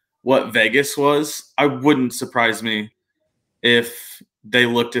immediately what Vegas was, I wouldn't surprise me if they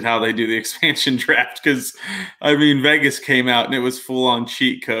looked at how they do the expansion draft, because, I mean, Vegas came out and it was full-on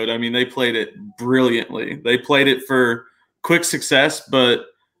cheat code. I mean, they played it brilliantly. They played it for quick success, but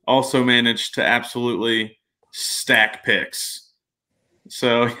also managed to absolutely stack picks.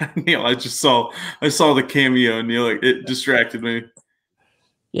 So, Neil, I saw the cameo, Neil. It distracted me.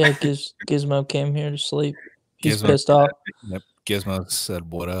 Yeah, Gizmo came here to sleep. He's pissed off. Yep. Gizmo said,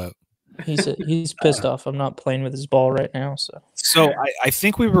 "What up?" He's pissed off. I'm not playing with his ball right now. So I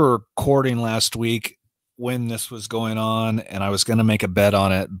think we were recording last week when this was going on, and I was going to make a bet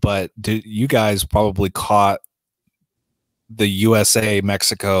on it, but you guys probably caught the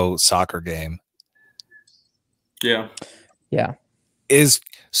USA-Mexico soccer game. Yeah. Yeah.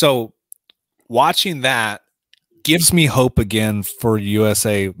 So watching that gives me hope again for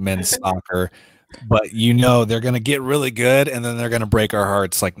USA men's soccer, but they're going to get really good, and then they're going to break our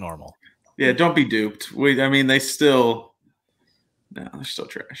hearts like normal. Yeah, don't be duped. they're still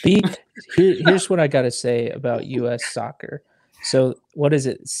trash. Here's what I got to say about U.S. soccer. So what is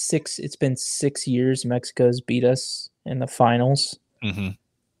it? It's been 6 years Mexico's beat us in the finals. Mm-hmm.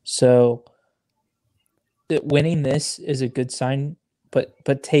 So winning this is a good sign,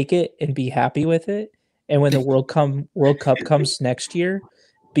 but take it and be happy with it. And when the World Cup comes next year,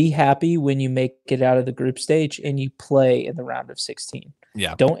 be happy when you make it out of the group stage and you play in the round of 16.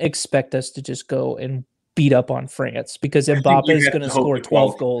 Yeah. Don't expect us to just go and beat up on France, because Mbappe is going to score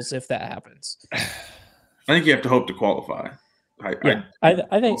 12 goals if that happens. I think you have to hope to qualify.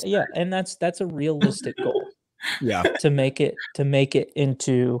 I think yeah, and that's a realistic goal. Yeah. To make it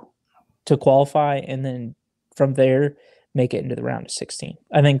to qualify, and then from there make it into the round of 16.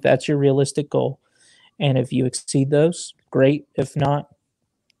 I think that's your realistic goal. And if you exceed those, great. If not,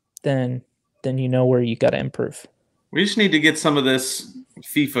 then you know where you got to improve. We just need to get some of this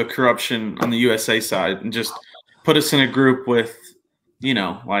FIFA corruption on the USA side and just put us in a group with,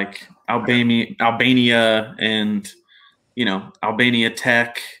 like Albania and, Albania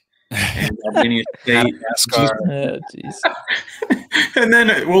Tech and Albania State. Jeez. And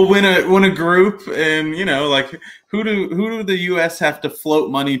then we'll win a group, and like who do the U.S. have to float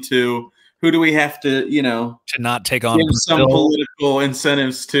money to? Who do we have to to not take on give Brazil. some political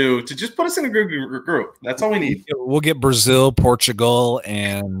incentives to just put us in a group? That's all we need. We'll get Brazil, Portugal,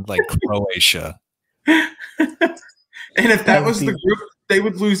 and like Croatia. And if that was the group, they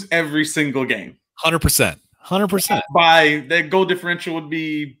would lose every single game. 100%. 100%. By their goal differential would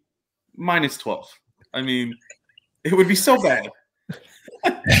be -12. I mean, it would be so bad.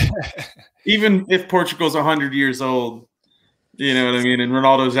 Even if Portugal's 100 years old, you know what I mean, and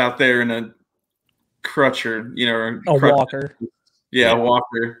Ronaldo's out there in a crutcher, walker. Yeah, a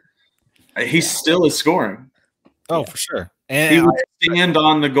walker. He still is scoring. Oh, for sure. And he would stand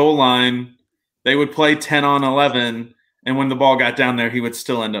on the goal line. They would play 10 on 11. And when the ball got down there, he would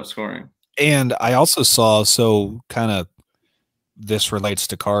still end up scoring. And I also saw, so kind of this relates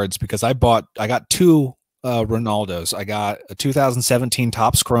to cards because I got two Ronaldos. I got a 2017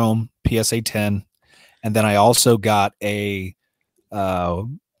 Topps Chrome PSA 10, and then I also got a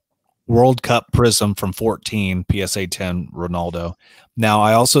World Cup Prism from 14 PSA 10 Ronaldo. Now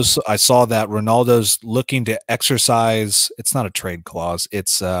I saw that Ronaldo's looking to exercise. It's not a trade clause.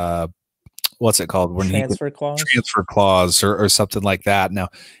 It's what's it called? Transfer clause. Transfer clause or something like that. Now,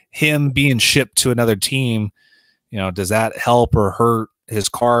 him being shipped to another team, does that help or hurt his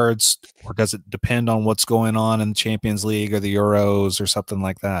cards, or does it depend on what's going on in the Champions League or the Euros or something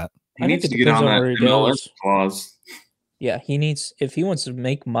like that? He needs to get on that MLS clause. Yeah, if he wants to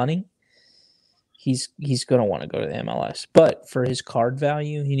make money, he's going to want to go to the MLS. But for his card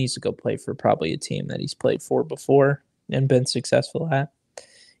value, he needs to go play for probably a team that he's played for before and been successful at.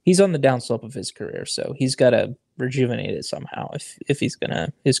 He's on the downslope of his career, so he's got to rejuvenate it somehow if his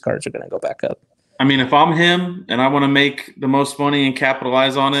cards are going to go back up. I mean, if I'm him and I want to make the most money and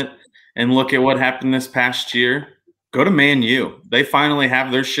capitalize on it and look at what happened this past year, go to Man U. They finally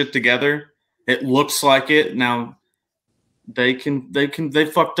have their shit together. It looks like it. Now they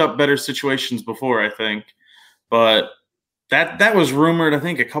fucked up better situations before, I think. But that was rumored, I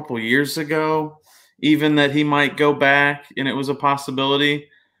think, a couple years ago, even that he might go back, and it was a possibility.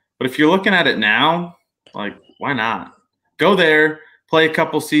 But if you're looking at it now, like, why not? Go there, play a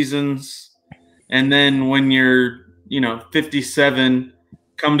couple seasons, and then when you're, 57,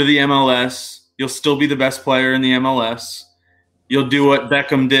 come to the MLS. You'll still be the best player in the MLS. You'll do what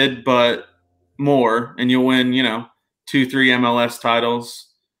Beckham did, but more, and you'll win, 2-3 MLS titles.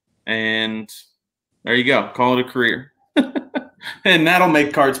 And there you go. Call it a career. And that'll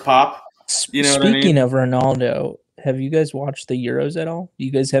make cards pop. Speaking of Ronaldo, have you guys watched the Euros at all? Do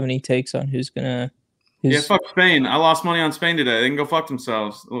you guys have any takes on who's gonna? Yeah, fuck Spain. I lost money on Spain today. They can go fuck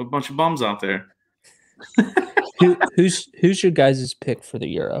themselves. A bunch of bums out there. Who's your guys' pick for the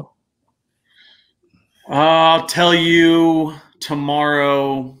Euro? I'll tell you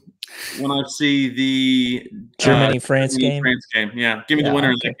tomorrow when I see the Germany-France game. Yeah, give me the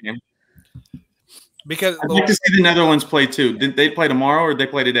winner of that game. Because I'd like to see the Netherlands play too. Did they play tomorrow or did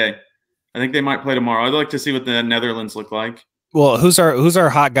they play today? I think they might play tomorrow. I'd like to see what the Netherlands look like. Well, who's our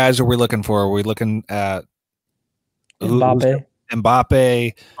hot guys are we looking for? Are we looking at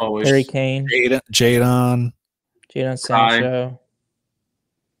Mbappe, always. Harry Kane, Jadon Sancho.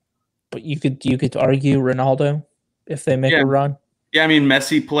 But you could argue Ronaldo if they make a run. Yeah, I mean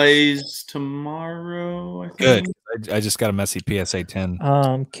Messi plays tomorrow. I think. Good. I just got a Messi PSA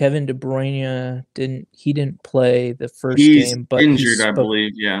 10. Kevin De Bruyne didn't play the first game, but injured, I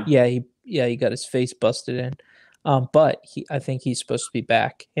believe. Yeah. He got his face busted in. But I think he's supposed to be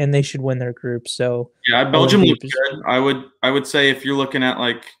back, and they should win their group. So yeah, Belgium looks good. I would say if you're looking at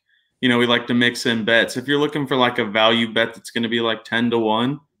we like to mix in bets. If you're looking for like a value bet that's going to be like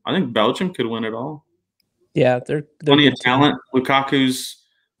 10-1, I think Belgium could win it all. Yeah, they're plenty of talent. Lukaku's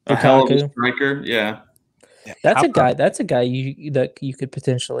a hell of a striker. Yeah. That's a guy that you could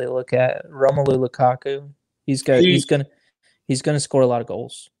potentially look at. Romelu Lukaku. He's gonna score a lot of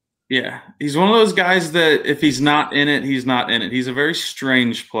goals. Yeah. He's one of those guys that if he's not in it, he's not in it. He's a very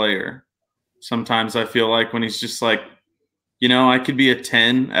strange player. Sometimes I feel like when he's just like, I could be a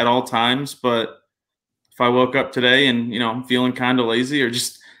 10 at all times, but if I woke up today and, I'm feeling kind of lazy or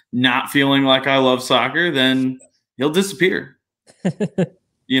just not feeling like I love soccer, then he'll disappear.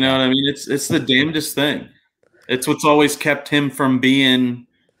 You know what I mean? It's the damnedest thing. It's what's always kept him from being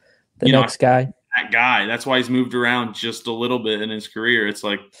the next guy. That guy. That's why he's moved around just a little bit in his career. It's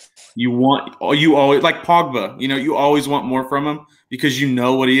like you always like Pogba. You always want more from him because you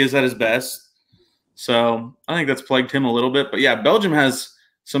know what he is at his best. So I think that's plagued him a little bit. But yeah, Belgium has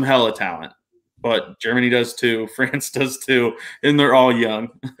some hella talent. but Germany does too. France does too, and they're all young.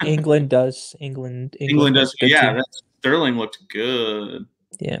 England does. England does. good Yeah, too. Sterling looked good.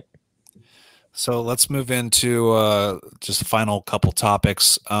 Yeah. So let's move into just the final couple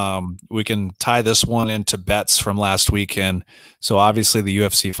topics. We can tie this one into bets from last weekend. So obviously the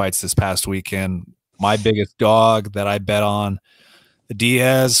UFC fights this past weekend. My biggest dog that I bet on, the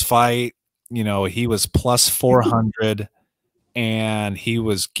Diaz fight, he was plus 400 and he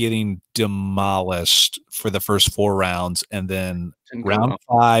was getting demolished for the first 4 rounds. And then round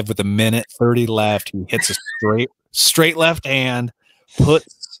 5 with 1:30 left, he hits a straight left hand,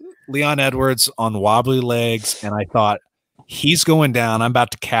 puts Leon Edwards on wobbly legs, and I thought, he's going down. I'm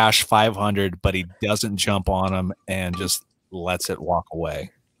about to cash 500, but he doesn't jump on him and just lets it walk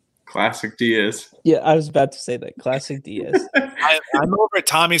away. Classic Diaz. Yeah, I was about to say that. Classic Diaz. I'm over at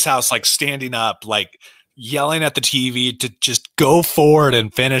Tommy's house, like standing up, like yelling at the TV to just go forward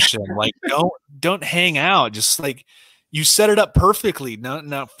and finish him. Like, don't hang out. Just like, you set it up perfectly.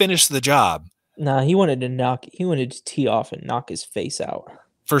 Now finish the job. Nah, he wanted to tee off and knock his face out.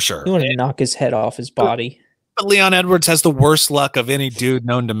 For sure. He wanted to knock his head off his body. But Leon Edwards has the worst luck of any dude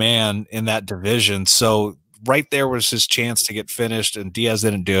known to man in that division. So right there was his chance to get finished, and Diaz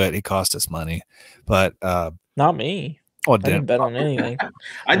didn't do it. He cost us money. But not me. Oh, I didn't bet on anything.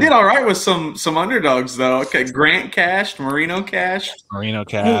 I did all right with some underdogs though. Okay, Grant cashed, Marino cashed.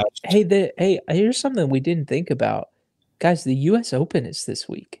 Hey, here's something we didn't think about, guys. The U.S. Open is this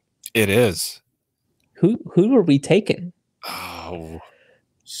week. It is. Who are we taking? Oh,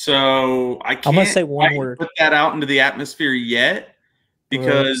 so I'm gonna say one word. Put that out into the atmosphere yet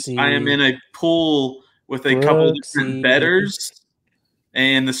because I am in a pool with a couple of different bettors.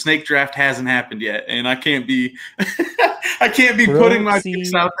 And the snake draft hasn't happened yet, and I can't be, putting my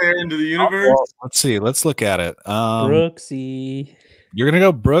picks out there into the universe. Well, let's see. Let's look at it. Brooksy, you're gonna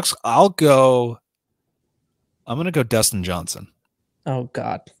go Brooks. I'm gonna go Dustin Johnson. Oh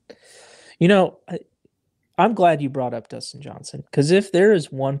God, I'm glad you brought up Dustin Johnson, because if there is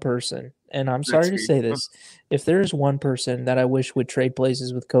one person, and I'm sorry to say this, if there is one person that I wish would trade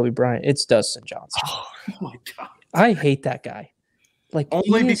places with Kobe Bryant, it's Dustin Johnson. Oh my God, I hate that guy. Like,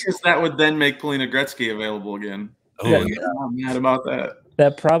 only because that would then make Polina Gretzky available again. Oh, yeah. I'm mad about that.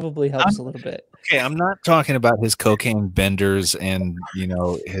 That probably helps a little bit. Okay, I'm not talking about his cocaine benders and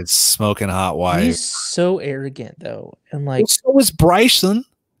his smoking hot wife. He's so arrogant though, and like so is Bryson.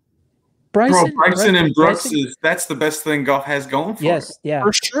 Bryson and Brooks that's the best thing golf has going for it. Yeah,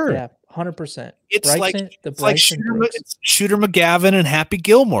 for sure. Yeah, 100%. It's like Shooter McGavin and Happy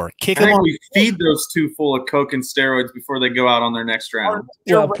Gilmore. Kick them on. We feed those two full of coke and steroids before they go out on their next round.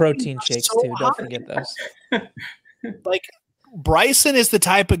 Well, protein shakes too. Don't forget those. Like, Bryson is the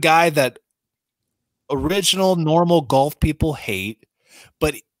type of guy that original normal golf people hate,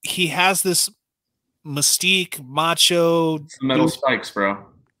 but he has this mystique, macho, metal spikes, bro.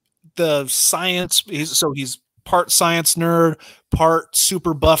 The science. He's part science nerd, part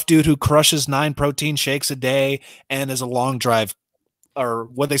super buff dude who crushes 9 protein shakes a day and is a long drive, or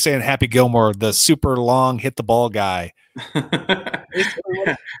what they say in Happy Gilmore, the super long hit the ball guy.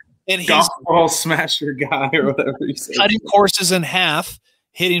 And he's golf ball smasher guy, or whatever he says. Cutting courses in half,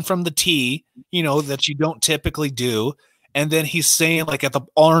 hitting from the tee, that you don't typically do. And then he's saying, like, at the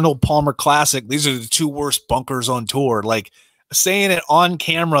Arnold Palmer Classic, these are the 2 worst bunkers on tour. Like, saying it on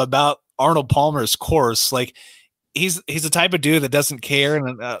camera about Arnold Palmer's course. Like, he's the type of dude that doesn't care.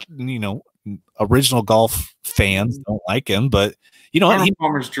 And, original golf fans don't like him, but Arnold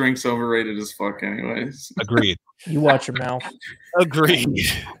Palmer's drink's overrated as fuck anyways. Agreed. You watch your mouth.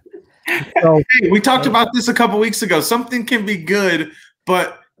 Agreed. So, hey, we talked about this a couple weeks ago. Something can be good,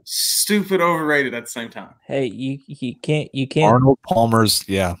 but stupid overrated at the same time. Hey, you can't Arnold Palmer's,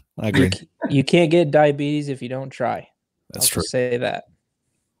 yeah, I agree. You can't get diabetes if you don't try. That's I'll true. Say that.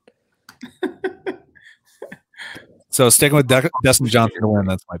 So sticking with Dustin Johnson to win,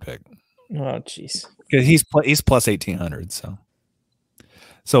 that's my pick. Oh, jeez. Because he's plus 1,800.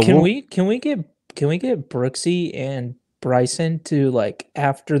 So can we get Brooksy and Bryson to, like,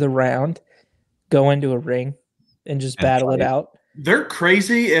 after the round go into a ring and just battle it out? They're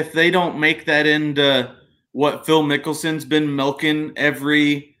crazy if they don't make that into what Phil Mickelson's been milking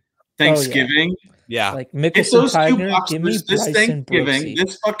every Thanksgiving. Oh, yeah. Like Mickelson, Tiger, give me this Thanksgiving,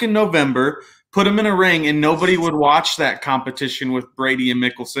 this fucking November, put them in a ring, and nobody would watch that competition with Brady and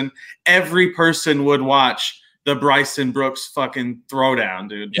Mickelson. Every person would watch the Bryson Brooks fucking throwdown,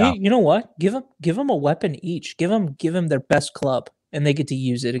 dude. Yeah. You know what? Give them a weapon each. Give them their best club, and they get to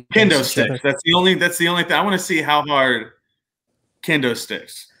use it. Kendo sticks. That's the only thing. I want to see how hard kendo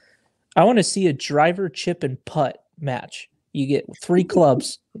sticks. I want to see a driver, chip, and putt match. You get 3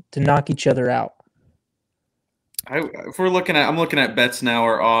 clubs to knock each other out. I'm looking at bets now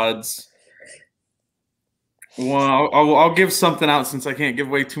or odds. Well, I'll give something out since I can't give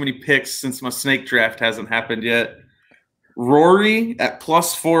away too many picks since my snake draft hasn't happened yet. Rory at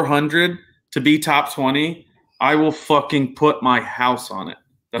plus 400 to be top 20. I will fucking put my house on it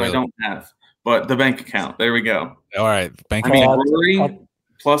that I don't have, but the bank account. There we go. All right, bank account. Rory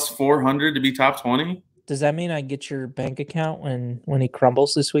plus 400 to be top 20. Does that mean I get your bank account when he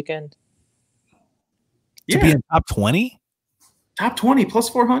crumbles this weekend? To be in top 20? Top 20 plus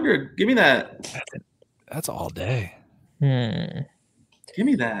 400. Give me that. That's all day. Give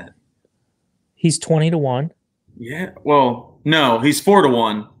me that. He's 20-1. Yeah. Well, no, he's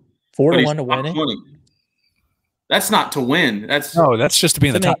 4-1. 4-1 to win it. 20. That's not to win. That's just to be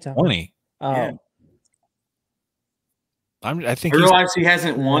in the top 20. Oh. Yeah. I realize he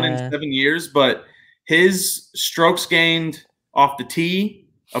hasn't won in 7 years, but his strokes gained off the tee,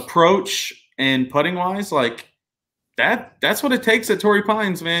 approach, and putting wise, like that's what it takes at Torrey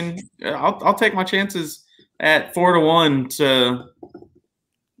Pines, man. I'll take my chances at 4-1 to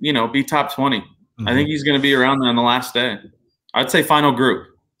be top 20. Mm-hmm. I think he's going to be around there on the last day. I'd say final group.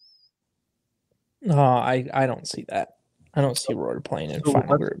 No, I don't see that. I don't see Rory playing in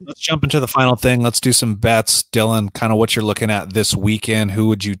final group. Let's jump into the final thing. Let's do some bets. Dylan, kind of what you're looking at this weekend. Who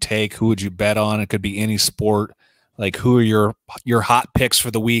would you take? Who would you bet on? It could be any sport. Like, who are your hot picks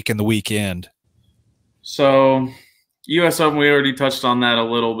for the week and the weekend? So, U.S. Open, we already touched on that a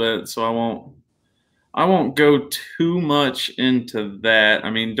little bit, so I won't go too much into that.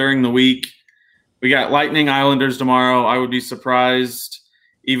 I mean, during the week, we got Lightning Islanders tomorrow. I would be surprised,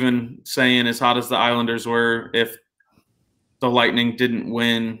 even saying as hot as the Islanders were, if the Lightning didn't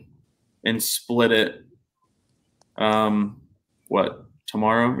win and split it. Tomorrow?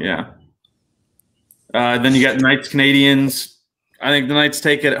 Yeah. Then you got Knights Canadians. I think the Knights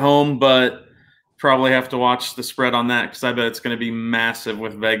take it at home, but probably have to watch the spread on that because I bet it's going to be massive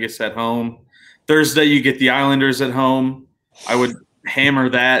with Vegas at home. Thursday, you get the Islanders at home. I would hammer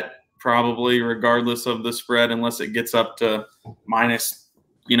that probably regardless of the spread unless it gets up to minus,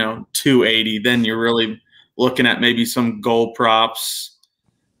 280. Then you're really looking at maybe some goal props.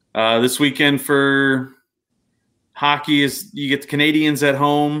 This weekend for hockey is you get the Canadians at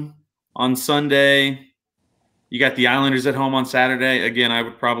home on Sunday. You got the Islanders at home on Saturday. Again, I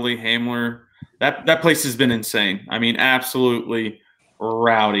would probably hammer. That place has been insane. I mean, absolutely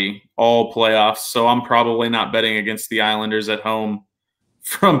rowdy all playoffs. So I'm probably not betting against the Islanders at home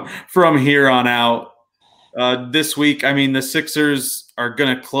from here on out. This week, I mean, the Sixers are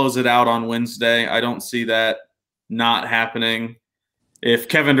going to close it out on Wednesday. I don't see that not happening. If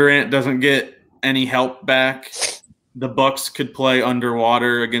Kevin Durant doesn't get any help back, the Bucks could play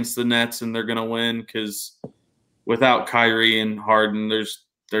underwater against the Nets and they're going to win because without Kyrie and Harden,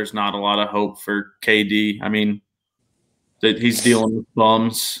 there's not a lot of hope for KD. I mean, that he's dealing with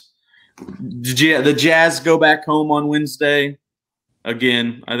bums. The Jazz go back home on Wednesday.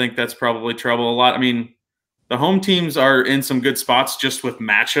 Again, I think that's probably trouble a lot. I mean, the home teams are in some good spots just with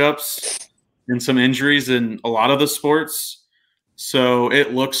matchups and some injuries in a lot of the sports. So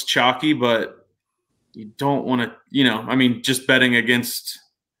it looks chalky, but you don't want to, just betting against,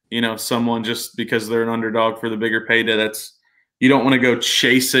 someone just because they're an underdog for the bigger payday, you don't want to go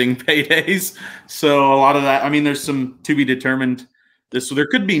chasing paydays. So a lot of that, there's some to be determined. So there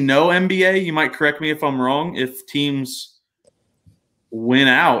could be no NBA. You might correct me if I'm wrong. If teams win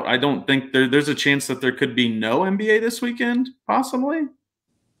out, I don't think there's a chance that there could be no NBA this weekend, possibly.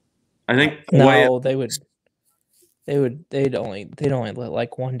 I think they'd only let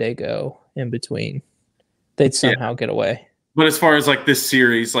like one day go in between. They'd somehow get away. But as far as like this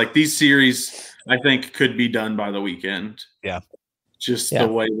series, like these series, I think could be done by the weekend. Yeah. Just the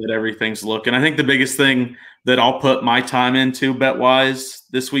way that everything's looking. I think the biggest thing that I'll put my time into bet-wise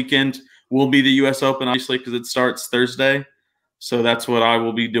this weekend will be the U.S. Open, obviously, because it starts Thursday. So that's what I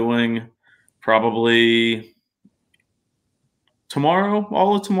will be doing probably tomorrow,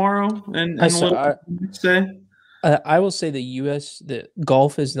 all of tomorrow, and a little next day. I will say the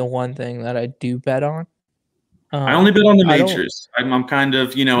golf is the one thing that I do bet on. I only bet on the majors. I'm kind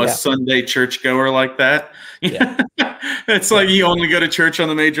of, a Sunday churchgoer like that. Yeah. It's like you only go to church on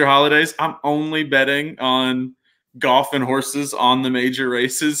the major holidays. I'm only betting on golf and horses on the major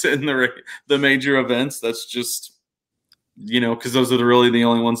races and the major events. That's just, because those are really the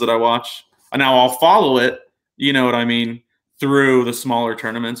only ones that I watch. And now I'll follow it, through the smaller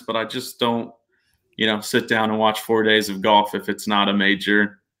tournaments, but I just don't, sit down and watch 4 days of golf if it's not a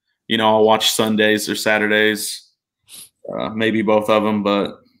major. I'll watch Sundays or Saturdays, maybe both of them,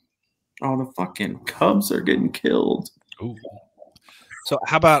 but the fucking Cubs are getting killed. Ooh. So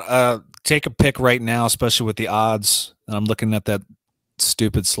how about take a pick right now, especially with the odds. And I'm looking at that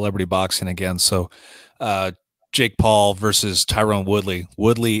stupid celebrity boxing again. So Jake Paul versus Tyrone Woodley.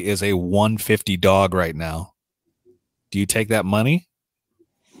 Woodley is a 150 dog right now. Do you take that money?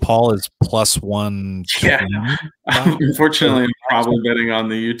 Paul is plus 120. Yeah. Unfortunately, I'm probably betting on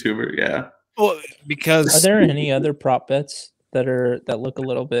the YouTuber. Yeah. Well, because Are there any other prop bets that look a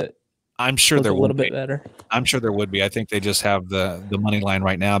little bit? I'm sure there a little would bit be. better. I'm sure there would be. I think they just have the money line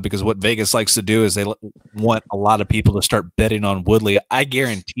right now because what Vegas likes to do is they want a lot of people to start betting on Woodley. I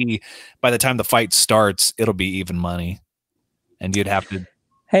guarantee by the time the fight starts, it'll be even money, and you'd have to.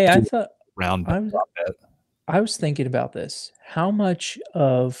 Hey, I thought round. I was thinking about this. How much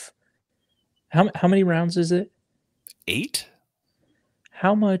of how many rounds is it? 8.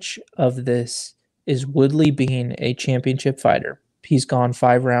 How much of this is Woodley being a championship fighter? He's gone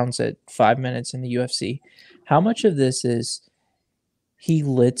 5 rounds at 5 minutes in the UFC. How much of this is he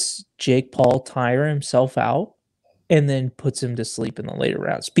lets Jake Paul tire himself out and then puts him to sleep in the later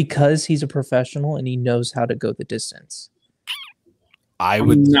rounds because he's a professional and he knows how to go the distance?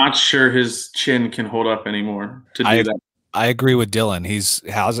 I'm not sure his chin can hold up anymore to do that. I agree with Dylan.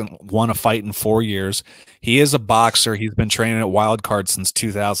 Hasn't won a fight in 4 years. He is a boxer. He's been training at Wildcard since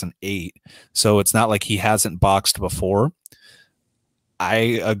 2008. So it's not like he hasn't boxed before. I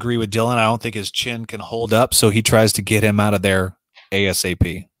agree with Dylan. I don't think his chin can hold up, so he tries to get him out of there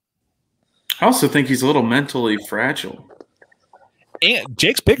ASAP. I also think he's a little mentally fragile. And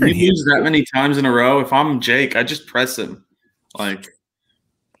Jake's bigger than he lose that many times in a row. If I'm Jake, I just press him. Like,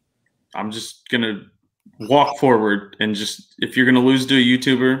 I'm just going to walk forward and just, if you're going to lose to a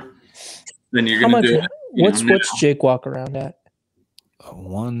YouTuber, then you're going to do it. What's Jake walk around at? I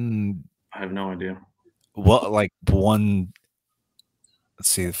have no idea. Let's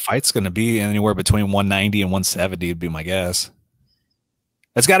see, the fight's going to be anywhere between 190 and 170 would be my guess.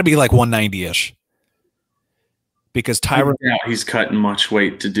 It's got to be like 190-ish. Because Tyron... he's cutting much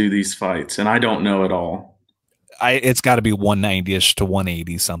weight to do these fights, and I don't know at all. It's got to be 190-ish to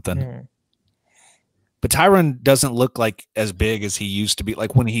 180 something. But Tyron doesn't look like as big as he used to be.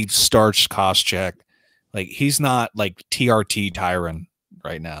 Like when he starched Koscheck, like he's not like TRT Tyron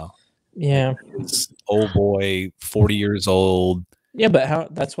right now. Yeah. He's old boy, 40 years old. Yeah,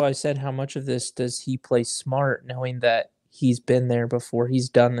 but that's why I said how much of this does he play smart, knowing that he's been there before, he's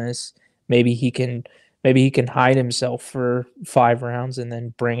done this. Maybe he can hide himself for 5 rounds and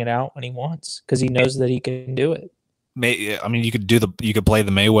then bring it out when he wants because he knows that he can do it. I mean, you could play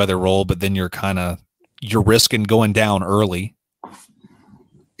the Mayweather role, but then you're risking going down early.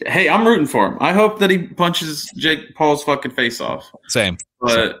 Hey, I'm rooting for him. I hope that he punches Jake Paul's fucking face off. Same.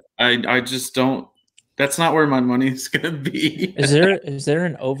 But I just don't. That's not where my money is going to be. Is there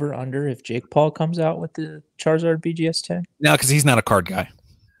an over-under if Jake Paul comes out with the Charizard BGS 10? No, because he's not a card guy.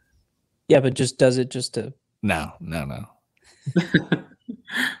 Yeah, but just does it just to... No. No.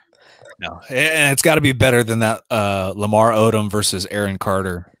 And it's got to be better than that Lamar Odom versus Aaron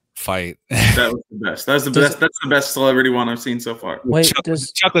Carter fight. That was the best. That's the best celebrity one I've seen so far. Wait,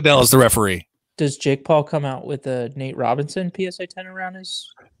 Chuck Liddell is the referee. Does Jake Paul come out with a Nate Robinson PSA 10 around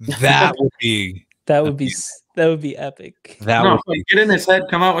his? That would be... That would be epic. Get in his head.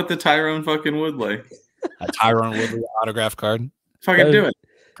 Come out with the Tyrone fucking Woodley. A Tyrone Woodley autograph card. Fucking do it.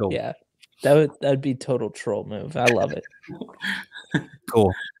 Cool. Yeah, that'd be total troll move. I love it.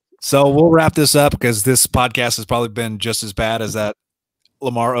 Cool. So we'll wrap this up because this podcast has probably been just as bad as that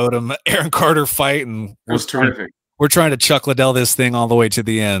Lamar Odom Aaron Carter fight, and it was terrific. We're trying to Chuck Liddell this thing all the way to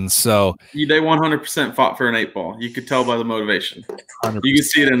the end. So they 100% fought for an 8-ball. You could tell by the motivation. 100%. You could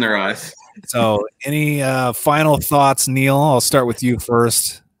see it in their eyes. So any final thoughts, Neil? I'll start with you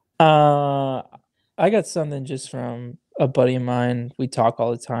first. I got something just from a buddy of mine. We talk all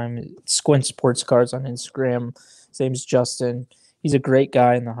the time. Squint Sports Cards on Instagram. His name's Justin. He's a great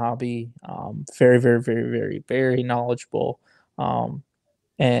guy in the hobby. Very, very, very, very, very knowledgeable.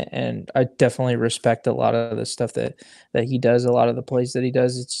 And I definitely respect a lot of the stuff that he does. A lot of the plays that he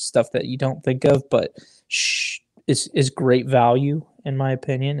does, it's stuff that you don't think of, but is great value in my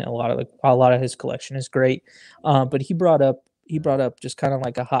opinion. A lot of his collection is great. But he brought up just kind of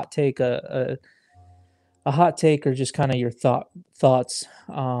like a hot take, a hot take, or just kind of your thoughts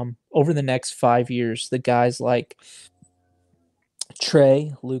over the next 5 years. The guys like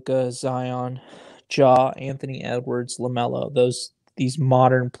Trey, Luka, Zion, Ja, Anthony Edwards, LaMelo, these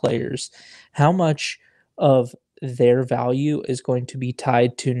modern players, how much of their value is going to be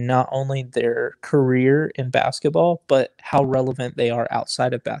tied to not only their career in basketball, but how relevant they are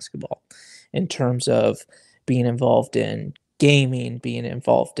outside of basketball in terms of being involved in gaming, being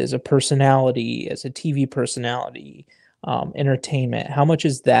involved as a personality, as a TV personality, entertainment, how much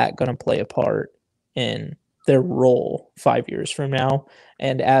is that going to play a part in their role 5 years from now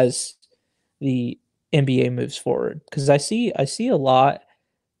and as the NBA moves forward? Because I see a lot,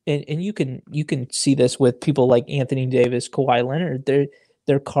 and you can see this with people like Anthony Davis, Kawhi Leonard.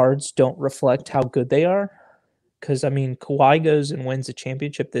 Their cards don't reflect how good they are. Because, I mean, Kawhi goes and wins a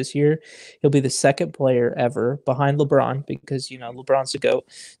championship this year. He'll be the second player ever behind LeBron because, LeBron's to go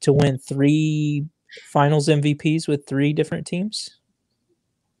to win 3 finals MVPs with 3 different teams.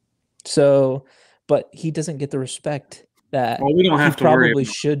 So, but he doesn't get the respect that we don't have he to worry probably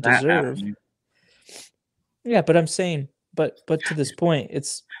about should that deserve. happening. Yeah, but I'm saying, but to this point,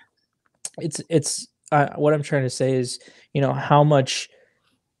 it's what I'm trying to say is, how much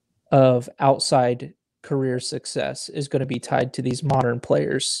of outside career success is going to be tied to these modern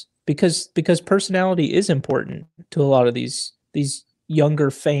players because personality is important to a lot of these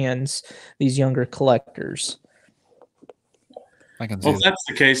younger fans, these younger collectors. I can see Well, if that's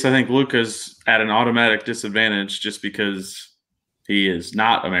the case, I think Luka's at an automatic disadvantage just because he is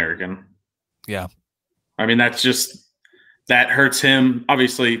not American. Yeah. I mean, that hurts him.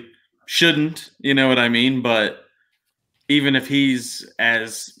 Obviously, shouldn't, you know what I mean? But even if he's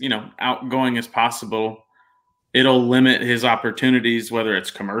as, outgoing as possible, it'll limit his opportunities, whether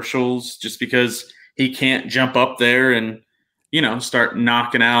it's commercials, just because he can't jump up there and, start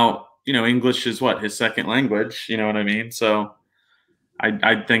knocking out, English is his second language, you know what I mean? So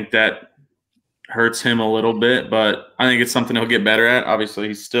I think that hurts him a little bit, but I think it's something he'll get better at. Obviously,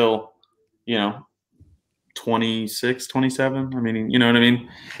 he's still, 26, 27. I mean, you know what I mean?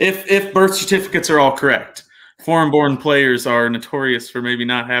 If birth certificates are all correct, foreign-born players are notorious for maybe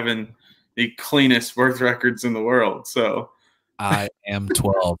not having the cleanest birth records in the world. So I am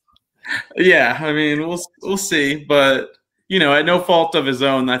 12. Yeah, I mean, we'll see, but at no fault of his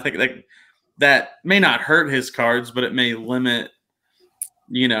own, I think that may not hurt his cards, but it may limit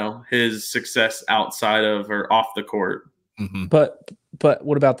his success outside of or off the court. Mm-hmm. But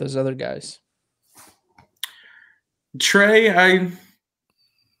what about those other guys? Trey, I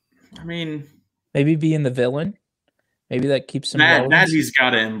mean, maybe being the villain. Maybe that keeps him. That he's got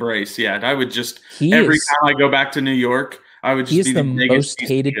to embrace. Yeah, I would just every time I go back to New York, I would just he's be the most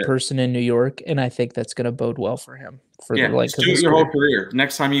hated person in New York, and I think that's going to bode well for him for the length of his your whole career.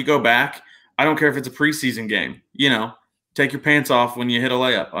 Next time you go back, I don't care if it's a preseason game. Take your pants off when you hit a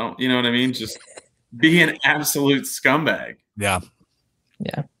layup. You know what I mean? Just be an absolute scumbag. Yeah.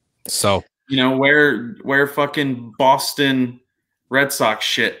 Yeah. So wear fucking Boston Red Sox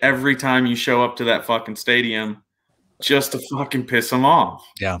shit every time you show up to that fucking stadium, just to fucking piss him off.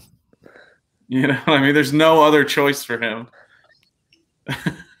 Yeah. I mean, there's no other choice for him.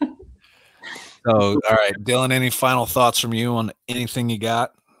 All right, Dylan, any final thoughts from you on anything you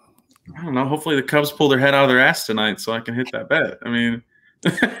got? I don't know. Hopefully the Cubs pull their head out of their ass tonight so I can hit that bet. I mean,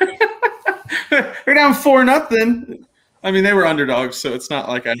 they're down 4-0. I mean, they were underdogs, so it's not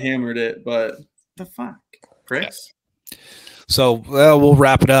like I hammered it, but the fuck, Chris? Yeah. So we'll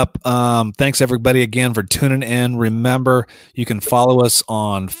wrap it up. Thanks, everybody, again for tuning in. Remember, you can follow us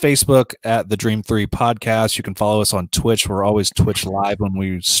on Facebook at the Dream 3 Podcast. You can follow us on Twitch. We're always Twitch live when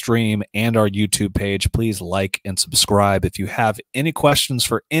we stream, and our YouTube page. Please like and subscribe. If you have any questions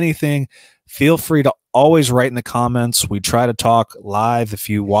for anything, feel free to always write in the comments. We try to talk live. If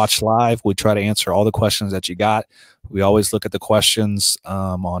you watch live, we try to answer all the questions that you got. We always look at the questions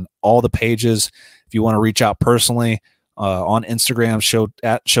on all the pages. If you want to reach out personally, on Instagram,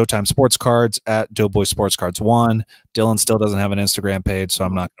 at Showtime Sports Cards, at Doughboy Sports Cards 1. Dylan still doesn't have an Instagram page, so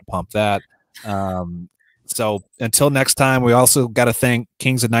I'm not going to pump that. So until next time, we also got to thank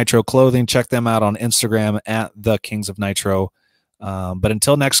Kings of Nitro Clothing. Check them out on Instagram at the Kings of Nitro. But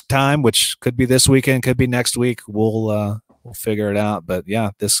until next time, which could be this weekend, could be next week, we'll figure it out. But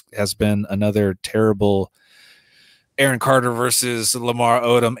yeah, this has been another terrible Aaron Carter versus Lamar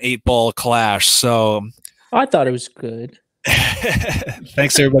Odom 8-ball clash. So I thought it was good.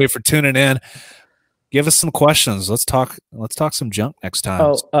 Thanks everybody for tuning in. Give us some questions. Let's talk some junk next time.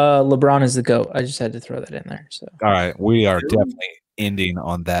 LeBron is the GOAT. I just had to throw that in there. So all right, we are definitely ending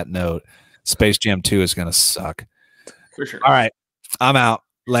on that note. Space Jam 2 is gonna suck. For sure. All right. I'm out.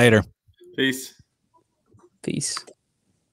 Later. Peace. Peace.